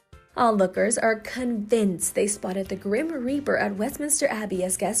 Onlookers are convinced they spotted the Grim Reaper at Westminster Abbey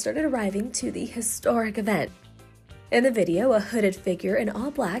as guests started arriving to the historic event. In the video, a hooded figure in all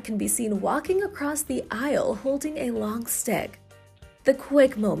black can be seen walking across the aisle holding a long stick. The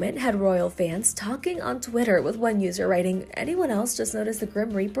quick moment had royal fans talking on Twitter, with one user writing, "Anyone else just noticed the Grim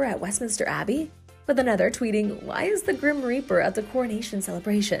Reaper at Westminster Abbey?" with another tweeting, "Why is the Grim Reaper at the coronation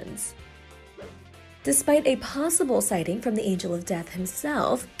celebrations?" Despite a possible sighting from the Angel of Death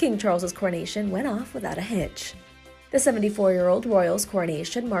himself, King Charles's coronation went off without a hitch. The 74-year-old royal's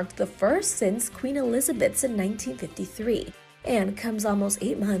coronation marked the first since Queen Elizabeth's in 1953 and comes almost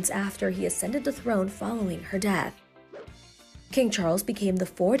 8 months after he ascended the throne following her death. King Charles became the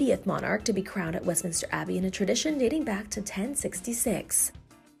 40th monarch to be crowned at Westminster Abbey in a tradition dating back to 1066.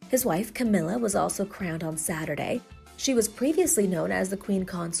 His wife Camilla was also crowned on Saturday. She was previously known as the Queen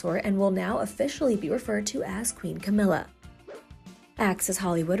Consort and will now officially be referred to as Queen Camilla. Access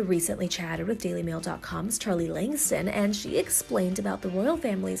Hollywood recently chatted with DailyMail.com's Charlie Langston, and she explained about the royal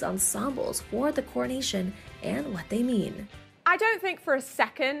family's ensembles for the coronation and what they mean. I don't think for a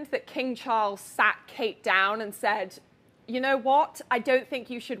second that King Charles sat Kate down and said, you know what, I don't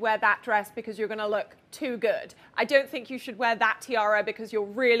think you should wear that dress because you're going to look too good. I don't think you should wear that tiara because you're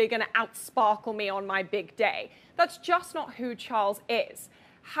really going to outsparkle me on my big day. That's just not who Charles is.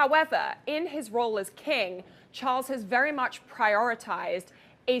 However, in his role as king, Charles has very much prioritized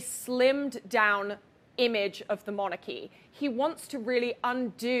a slimmed down image of the monarchy. He wants to really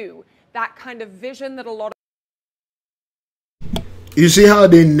undo that kind of vision that a lot of... You see how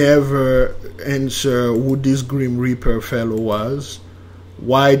they never answer who this Grim Reaper fellow was?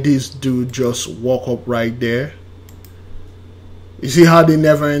 Why this dude just walk up right there? You see how they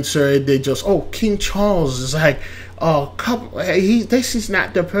never answer it? They just, oh, King Charles is like, oh, this is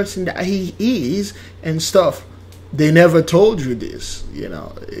not the person that he is and stuff. They never told you this, you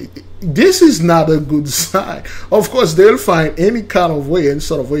know. This is not a good sign. Of course, they'll find any kind of way, any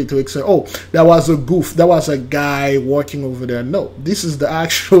sort of way to explain, oh, that was a goof. That was a guy walking over there. No, this is the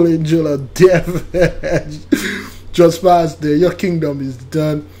actual angel of death. Just past there. Your kingdom is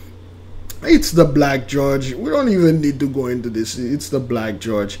done. It's the Black George. We don't even need to go into this. It's the Black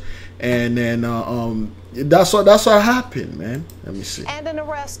George. And then that's what happened, man. Let me see. And an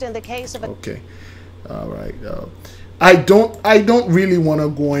arrest in the case of a... Okay. All right. I don't really want to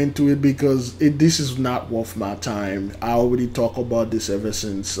go into it because this is not worth my time. I already talked about this ever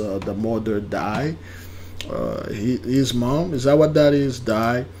since the mother died. His mom, is that what that is?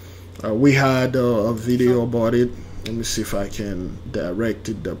 Died. We had a video about it. Let me see if I can direct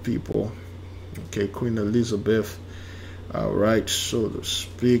it to people. Okay, Queen Elizabeth. All right, so to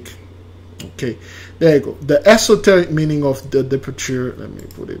speak. Okay, there you go. The esoteric meaning of the departure. Let me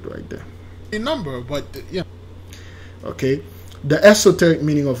put it right there. Number, but yeah. Okay, the esoteric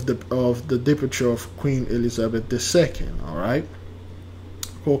meaning of the departure of Queen Elizabeth II. All right,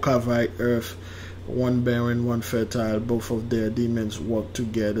 Cocavite Earth, one barren, one fertile. Both of their demons work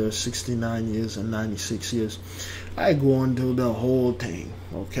together. 69 years and 96 years. I go on to the whole thing.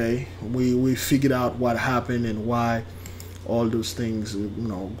 Okay, we figured out what happened and why all those things, you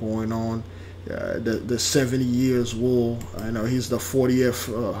know, going on. The 70 years rule. I know he's the 40th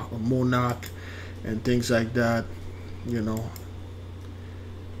monarch and things like that, you know.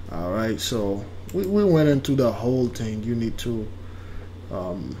 All right, so we went into the whole thing. You need to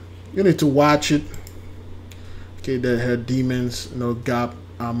watch it. Okay, they had demons, you know, Gap,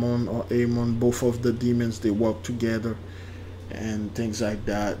 Ammon or Ammon, both of the demons, they work together and things like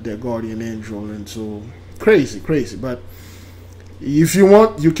that. Their guardian angel, and so crazy. But if you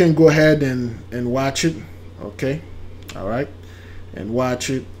want, you can go ahead and watch it. Okay, all right, and watch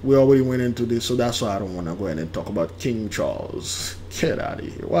it. We already went into this, so that's why I don't want to go ahead and talk about King Charles. Get out of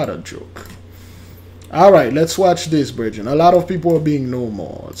here. What a joke. All right, let's watch this, Bridget. A lot of people are being no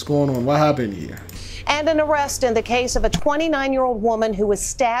more. What's going on? What happened here? And an arrest in the case of a 29-year-old woman who was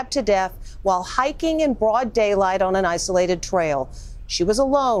stabbed to death while hiking in broad daylight on an isolated trail. She was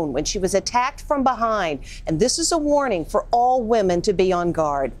alone when she was attacked from behind, and this is a warning for all women to be on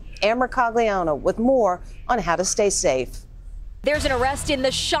guard. Amber Cagliano with more on how to stay safe. There's an arrest in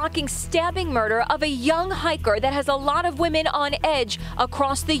the shocking stabbing murder of a young hiker that has a lot of women on edge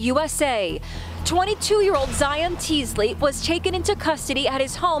across the USA. 22-year-old Zion Teasley was taken into custody at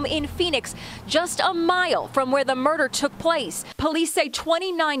his home in Phoenix, just a mile from where the murder took place. Police say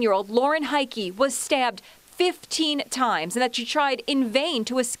 29-year-old Lauren Heike was stabbed 15 times and that she tried in vain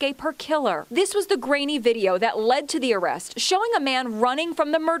to escape her killer. This was the grainy video that led to the arrest, showing a man running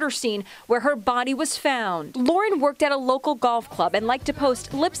from the murder scene where her body was found. Lauren worked at a local golf club and liked to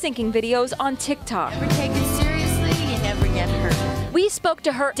post lip-syncing videos on TikTok. Never take it seriously, you never get hurt. We spoke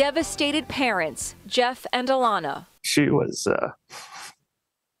to her devastated parents, Jeff and Alana. She was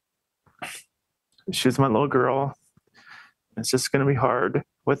my little girl. It's just going to be hard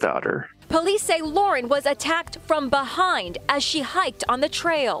without her. Police say Lauren was attacked from behind as she hiked on the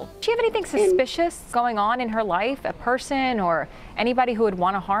trail. Do you have anything suspicious going on in her life? A person or anybody who would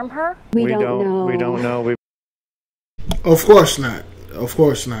want to harm her? We don't know. Of course not. Of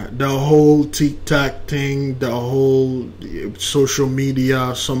course not. The whole TikTok thing, the whole social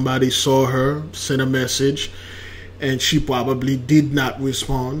media, somebody saw her, sent a message, and she probably did not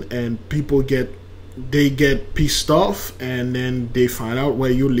respond, and people get pissed off, and then they find out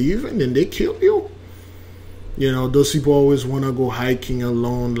where you live, and then they kill you. You know, those people always want to go hiking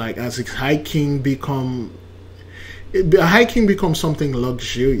alone, like as if hiking becomes something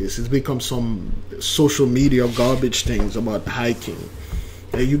luxurious. It's become some social media garbage things about hiking.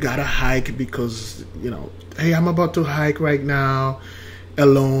 Hey, you gotta hike because, you know, hey, I'm about to hike right now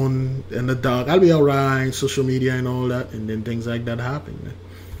alone in the dark. I'll be alright, social media and all that, and then things like that happen, man.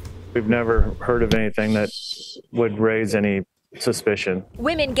 We've never heard of anything that would raise any suspicion.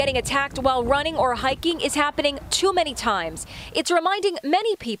 Women getting attacked while running or hiking is happening too many times. It's reminding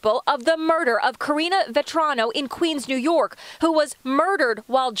many people of the murder of Karina Vetrano in Queens, New York, who was murdered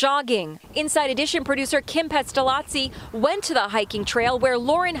while jogging. Inside Edition producer Kim Pestilazzi went to the hiking trail where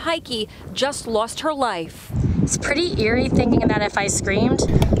Lauren Heike just lost her life. It's pretty eerie thinking that if I screamed,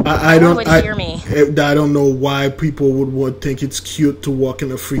 I no one would hear me. I don't know why people would think it's cute to walk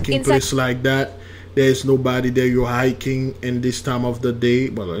in a freaking place like that. There's nobody there. You're hiking in this time of the day,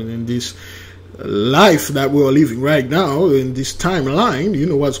 well, in this life that we're living right now, in this timeline, you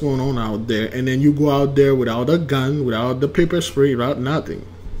know what's going on out there. And then you go out there without a gun, without the pepper spray, without nothing.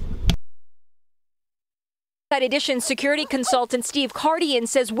 Inside Edition security consultant Steve Cardian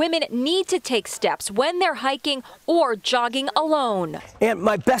says women need to take steps when they're hiking or jogging alone. And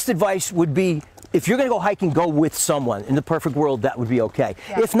my best advice would be, if you're going to go hiking, go with someone. In the perfect world, that would be okay.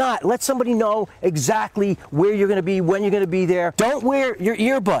 Yeah. If not, let somebody know exactly where you're going to be, when you're going to be there. Don't wear your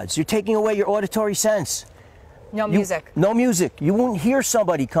earbuds. You're taking away your auditory sense. No music. No music. You won't hear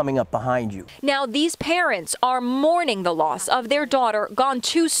somebody coming up behind you. Now, these parents are mourning the loss of their daughter gone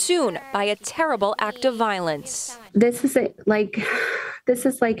too soon by a terrible act of violence. This is like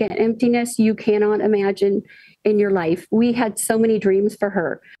an emptiness you cannot imagine in your life. We had so many dreams for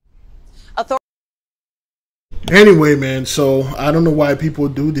her. Anyway, man, so I don't know why people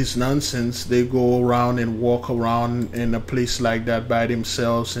do this nonsense. They go around and walk around in a place like that by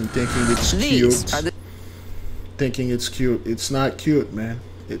themselves and thinking it's cute. Thinking it's cute. It's not cute, man.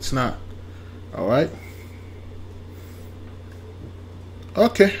 It's not. All right.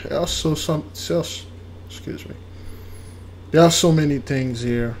 Okay. Also, excuse me. There are so many things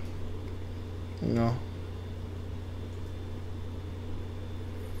here. You know.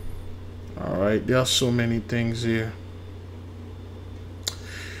 All right. There are so many things here.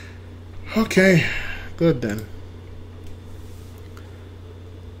 Okay. Good then.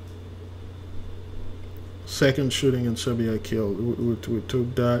 Second shooting in Serbia killed. We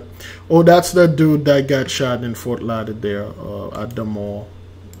took that. Oh, that's the dude that got shot in Fort Lauderdale at the mall.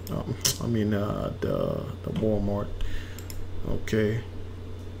 At the Walmart. Okay.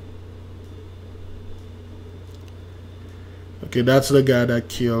 Okay, that's the guy that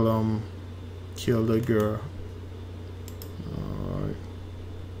killed the girl. All right.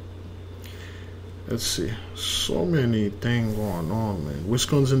 Let's see. So many things going on, man.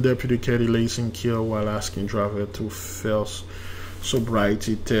 Wisconsin deputy Katie Lacing killed while asking driver to fail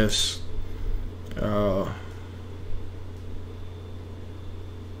sobriety test.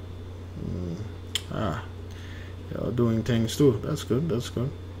 Doing things too. That's good. That's good.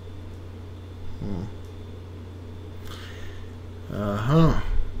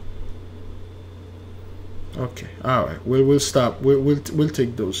 Okay. All right. We'll stop. We'll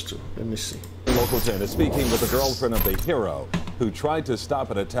take those two. Let me see. Local 10 is speaking with the girlfriend of the hero who tried to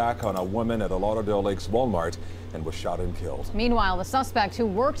stop an attack on a woman at a Lauderdale Lakes Walmart and was shot and killed. Meanwhile, the suspect who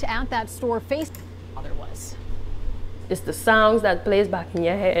worked at that store faced other was. It's the sounds that plays back in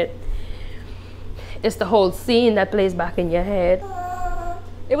your head. It's the whole scene that plays back in your head.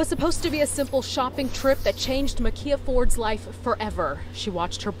 It was supposed to be a simple shopping trip that changed Makia Ford's life forever. She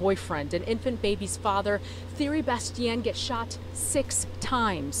watched her boyfriend, an infant baby's father, Thierry Bastien, get shot 6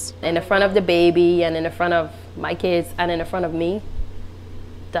 times. In the front of the baby and in the front of my kids and in the front of me.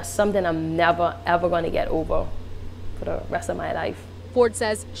 That's something I'm never, ever going to get over for the rest of my life. Ford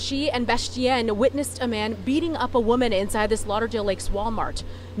says she and Bastien witnessed a man beating up a woman inside this Lauderdale Lakes Walmart.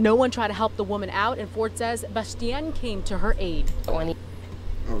 No one tried to help the woman out, and Ford says Bastien came to her aid.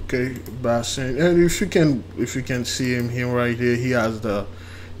 Okay, Bastien, and if you can see him right here, he has the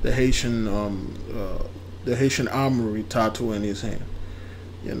Haitian armory tattoo in his hand.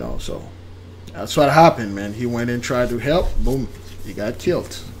 You know, so that's what happened, man. He went and tried to help. Boom, he got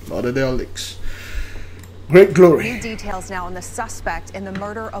killed. Lauderdale Lakes. Great glory. New details now on the suspect in the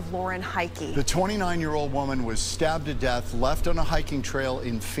murder of Lauren Heike. The 29-year-old woman was stabbed to death, left on a hiking trail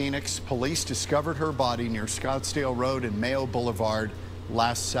in Phoenix. Police discovered her body near Scottsdale Road and Mayo Boulevard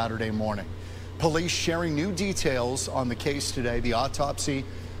last Saturday morning. Police sharing new details on the case today. The autopsy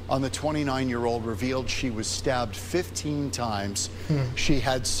on the 29-year-old revealed she was stabbed 15 times. She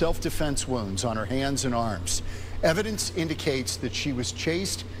had self-defense wounds on her hands and arms. Evidence indicates that she was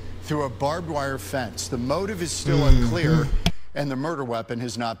chased through a barbed wire fence. The motive is still unclear, and the murder weapon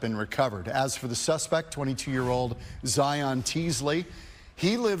has not been recovered. As for the suspect, 22-year-old Zion Teasley,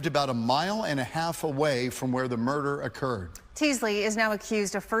 he lived about 1.5 miles away from where the murder occurred. Teasley is now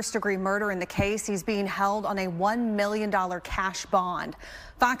accused of first-degree murder in the case. He's being held on a $1 million cash bond.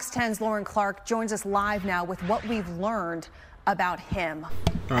 Fox 10's Lauren Clark joins us live now with what we've learned about him.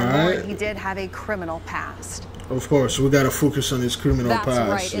 Lauren, he did have a criminal past. Of course, we got to focus on his criminal That's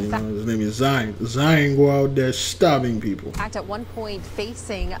past. right. In fact, his name is Zion. Zion go out there stabbing people. In fact, at one point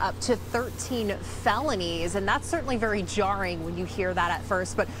facing up to 13 felonies, and that's certainly very jarring when you hear that at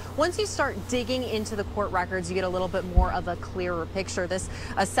first. But once you start digging into the court records, you get a little bit more of a clearer picture. This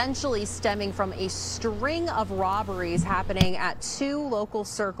essentially stemming from a string of robberies happening at 2 local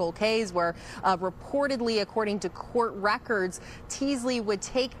Circle K's where reportedly, according to court records, Teasley would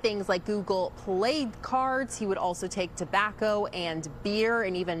take things like Google Play cards. He would also take tobacco and beer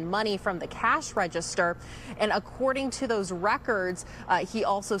and even money from the cash register. And according to those records, he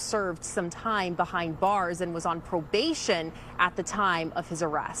also served some time behind bars and was on probation at the time of his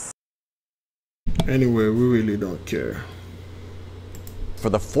arrest. Anyway, we really don't care. For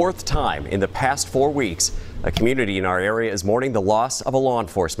the 4th time in the past 4 weeks, a community in our area is mourning the loss of a law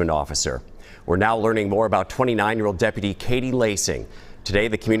enforcement officer. We're now learning more about 29-year-old Deputy Katie Lacing. Today,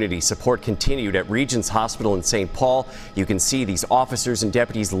 the community support continued at Regents Hospital in St. Paul. You can see these officers and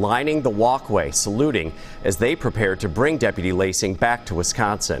deputies lining the walkway, saluting as they prepare to bring Deputy Lacing back to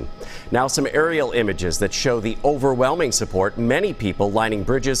Wisconsin. Now, some aerial images that show the overwhelming support, many people lining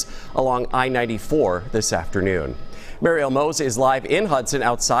bridges along I-94 this afternoon. Mariel Mose is live in Hudson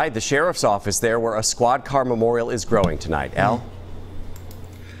outside the sheriff's office there where a squad car memorial is growing tonight. Al?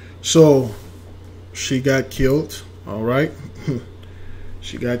 So, she got killed, all right?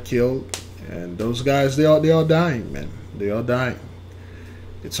 She got killed, and those guys, they are dying, man. They are dying.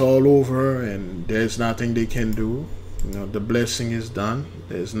 It's all over, and there's nothing they can do. You know, the blessing is done.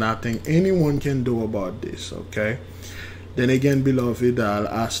 There's nothing anyone can do about this, okay? Then again, beloved, I'll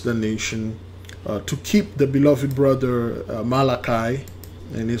ask the nation to keep the beloved brother Malachi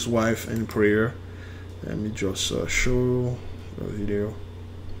and his wife in prayer. Let me just show the video.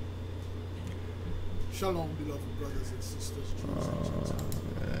 Shalom, beloved brothers and sisters.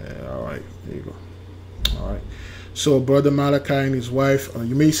 All right, there you go. All right. So, Brother Malachi and his wife,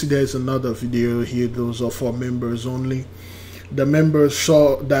 you may see there's another video here. Those are for members only. The members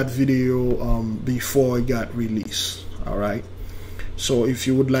saw that video before it got released. All right. So, if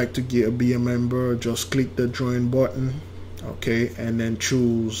you would like to be a member, just click the join button, okay, and then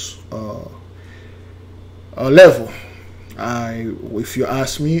choose a level. If you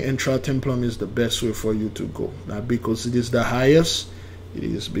ask me, Intra-Templum is the best way for you to go. Not because it is the highest, it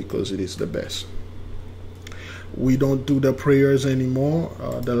is because it is the best. We don't do the prayers anymore.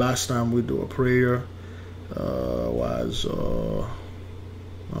 The last time we do a prayer was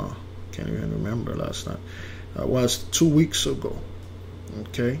can't even remember last time. Was 2 weeks ago.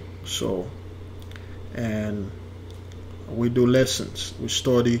 Okay, so, and we do lessons. We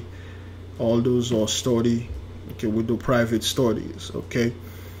study. All those are study. Okay, we do private studies. Okay,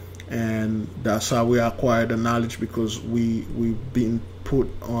 and that's how we acquire the knowledge, because we've been put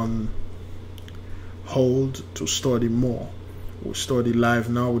on hold to study more. We study live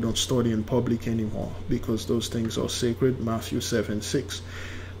now. We don't study in public anymore because those things are sacred. Matthew 7:6.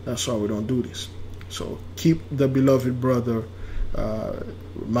 That's why we don't do this. So keep the beloved brother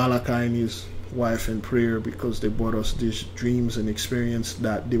Malachi and his wife in prayer, because they brought us these dreams and experience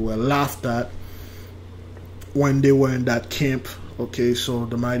that they were laughed at when they were in that camp. Okay, so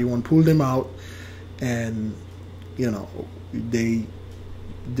the Mighty One pulled them out, and you know, they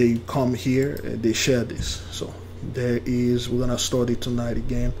come here and they share this. So we're gonna study tonight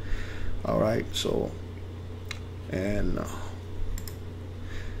again. All right, so, and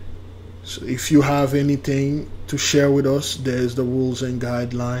so if you have anything to share with us, there's the rules and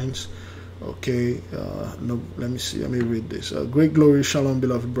guidelines. Okay, no, let me see, let me read this. Great glory, shalom,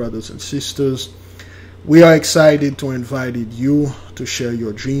 beloved brothers and sisters. We are excited to invite you to share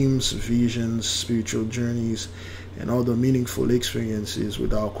your dreams, visions, spiritual journeys, and other meaningful experiences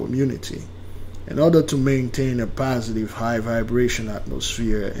with our community. In order to maintain a positive, high vibration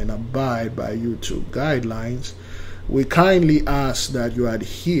atmosphere and abide by YouTube guidelines, we kindly ask that you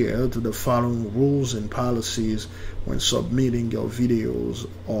adhere to the following rules and policies when submitting your videos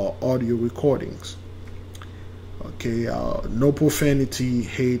or audio recordings. Okay, no profanity,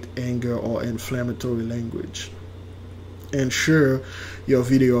 hate, anger, or inflammatory language. ensure your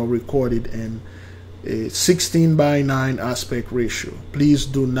video recorded in a 16:9 aspect ratio. Please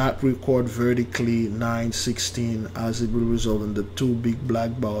do not record vertically 9:16, as it will result in the two big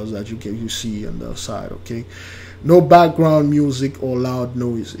black bars that you see on the side. Okay, no background music or loud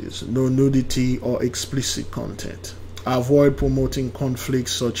noises, no nudity or explicit content. Avoid promoting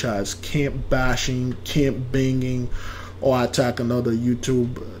conflicts such as camp bashing, camp banging, or attack another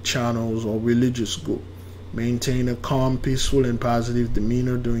YouTube channels or religious group. Maintain a calm, peaceful, and positive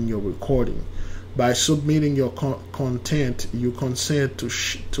demeanor during your recording. By submitting your content, you consent to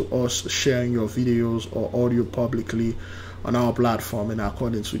us sharing your videos or audio publicly on our platform in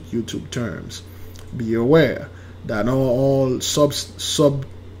accordance with YouTube terms. Be aware that not all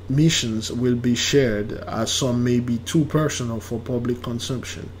submissions will be shared, as some may be too personal for public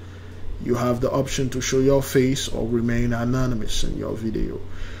consumption. You have the option to show your face or remain anonymous in your video.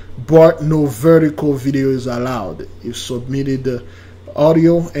 But no vertical video is allowed. If submitted the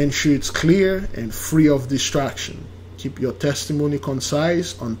audio, ensure it's clear and free of distraction. Keep your testimony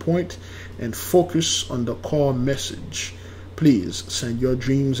concise, on point, and focus on the core message. Please send your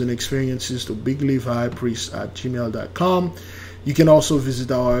dreams and experiences to biglevipriest@gmail.com. You can also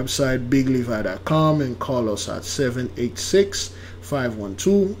visit our website, biglevi.com, and call us at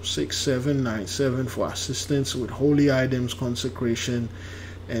 786-512-6797 for assistance with holy items, consecration,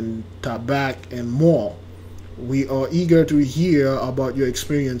 and tabak, and more. We are eager to hear about your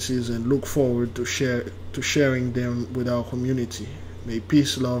experiences and look forward to sharing them with our community. May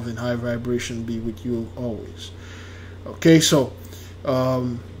peace, love, and high vibration be with you always. Okay, so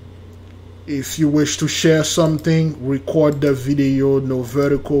if you wish to share something, record the video. No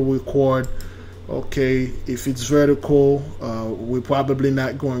vertical record. Okay, if it's vertical, we're probably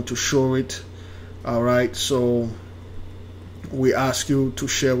not going to show it. All right, so we ask you to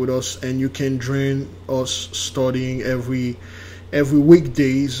share with us, and you can join us studying every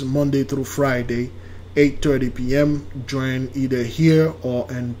weekdays, Monday through Friday, 8:30 p.m. Join either here or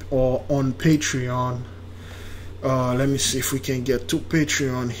on Patreon. Let me see if we can get to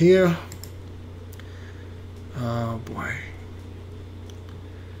Patreon here. Oh boy.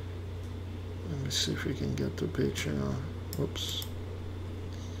 Let me see if we can get to Patreon. Whoops.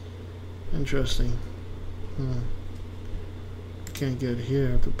 Interesting. Can't get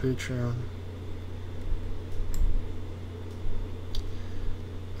here to Patreon.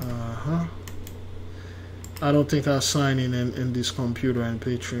 I don't think I'll sign in this computer and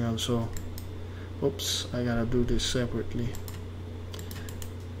Patreon, so oops, I gotta do this separately.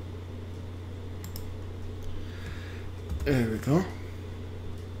 There we go.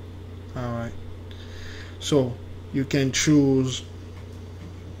 Alright, so you can choose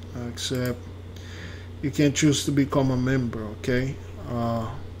accept. You can choose to become a member. Okay.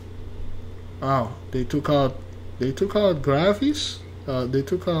 Wow, they took out Gravis. They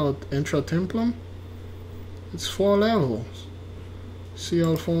took out Intra Templum. It's 4 levels. See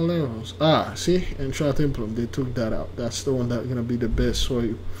all 4 levels. See, Intra Templum, they took that out. That's the one that's gonna be the best for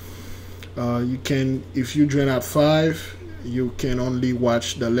you. You can, if you join at 5, you can only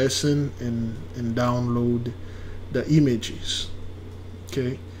watch the lesson and download the images.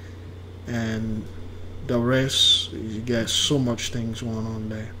 Okay, and the rest, you get so much things going on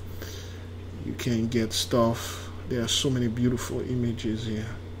there. You can get stuff. There are so many beautiful images here.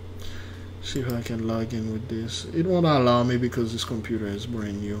 See if I can log in with this. It won't allow me because this computer is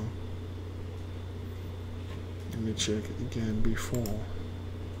brand new. Let me check it again before.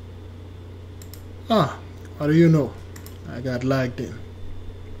 How do you know? I got lagged in.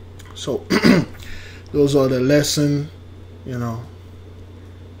 So those are the lesson,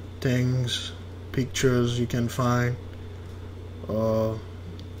 things, pictures you can find. You'll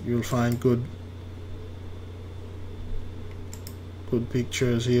find good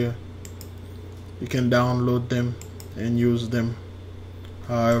pictures here. You can download them and use them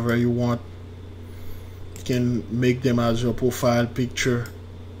however you want. You can make them as your profile picture.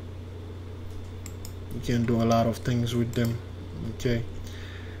 You can do a lot of things with them. Okay,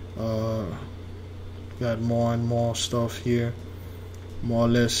 got more and more stuff here, more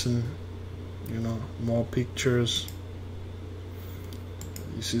lesson, more pictures.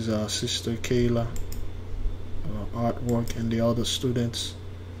 This is our sister Kayla, artwork, and the other students.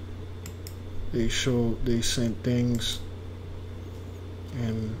 They sent things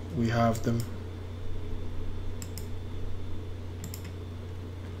and we have them.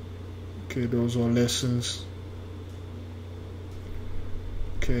 Okay, those are lessons.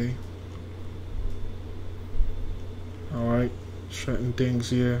 Okay. Alright, certain things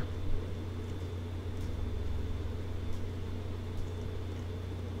here.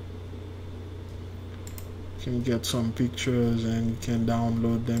 You can get some pictures and you can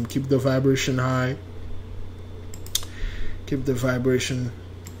download them. Keep the vibration high. Keep the vibration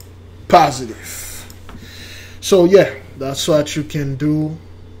positive. So yeah, that's what you can do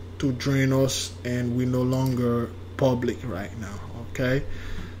to drain us, and we're no longer public right now. Okay,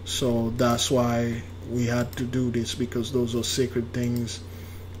 so that's why we had to do this, because those are sacred things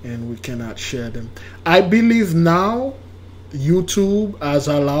and we cannot share them. I believe now YouTube has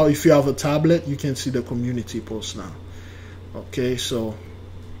allowed, if you have a tablet, you can see the community post now. Okay, so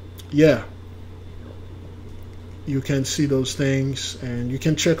yeah, you can see those things, and you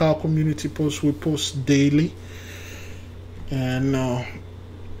can check our community posts. We post daily, and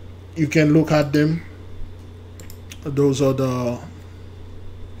you can look at them. Those are the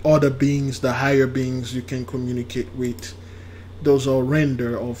other beings, the higher beings you can communicate with. Those are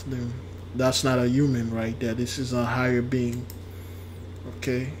render of them. That's not a human right there. This is a higher being.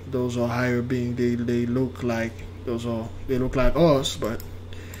 Okay, those are higher being. They look like they look like us, but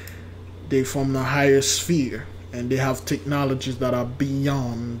they from the higher sphere, and they have technologies that are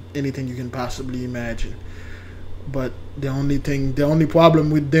beyond anything you can possibly imagine. But the only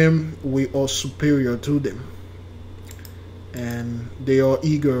problem with them, we are superior to them, and they are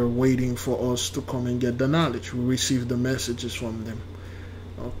eager, waiting for us to come and get the knowledge. We receive the messages from them.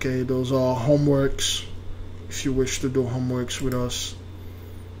 Okay, those are homeworks. If you wish to do homeworks with us,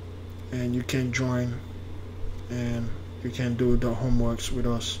 and you can join, and you can do the homeworks with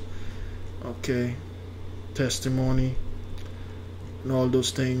us. Okay, testimony and all those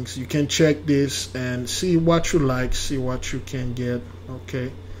things. You can check this and see what you like, see what you can get.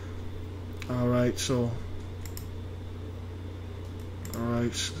 Okay, all right, so all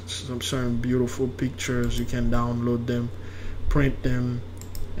right, some certain beautiful pictures. You can download them, print them,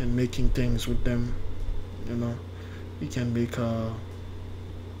 and making things with them. You know, you can make a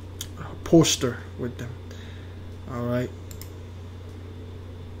poster with them. All right,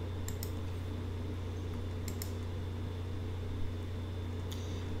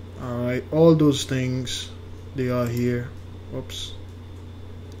 all right, all those things, they are here. Oops.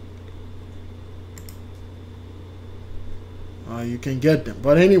 You can get them.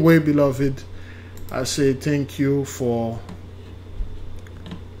 But anyway, beloved, I say thank you for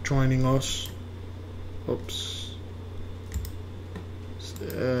joining us. Oops.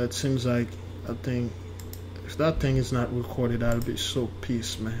 It seems like, I think if that thing is not recorded, I'll be so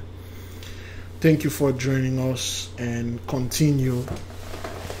pissed, man. Thank you for joining us, and continue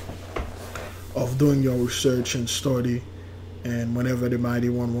of doing your research and study. And whenever the mighty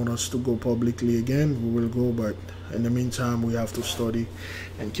one wants us to go publicly again, we will go. But in the meantime, we have to study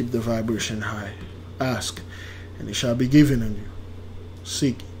and keep the vibration high. Ask, and it shall be given unto you.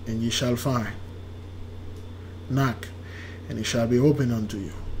 Seek, and ye shall find. Knock, and it shall be opened unto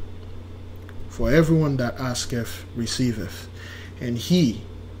you. For everyone that asketh receiveth, and he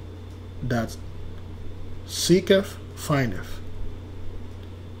that seeketh findeth,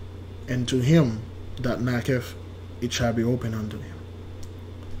 and to him that knocketh it shall be opened unto him.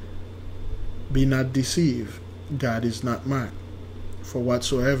 Be not deceived, God is not mocked. For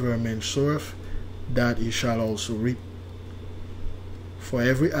whatsoever a man soweth, that he shall also reap. For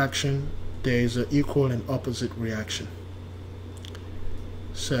every action there is an equal and opposite reaction.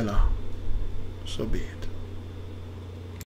 Selah, so be it.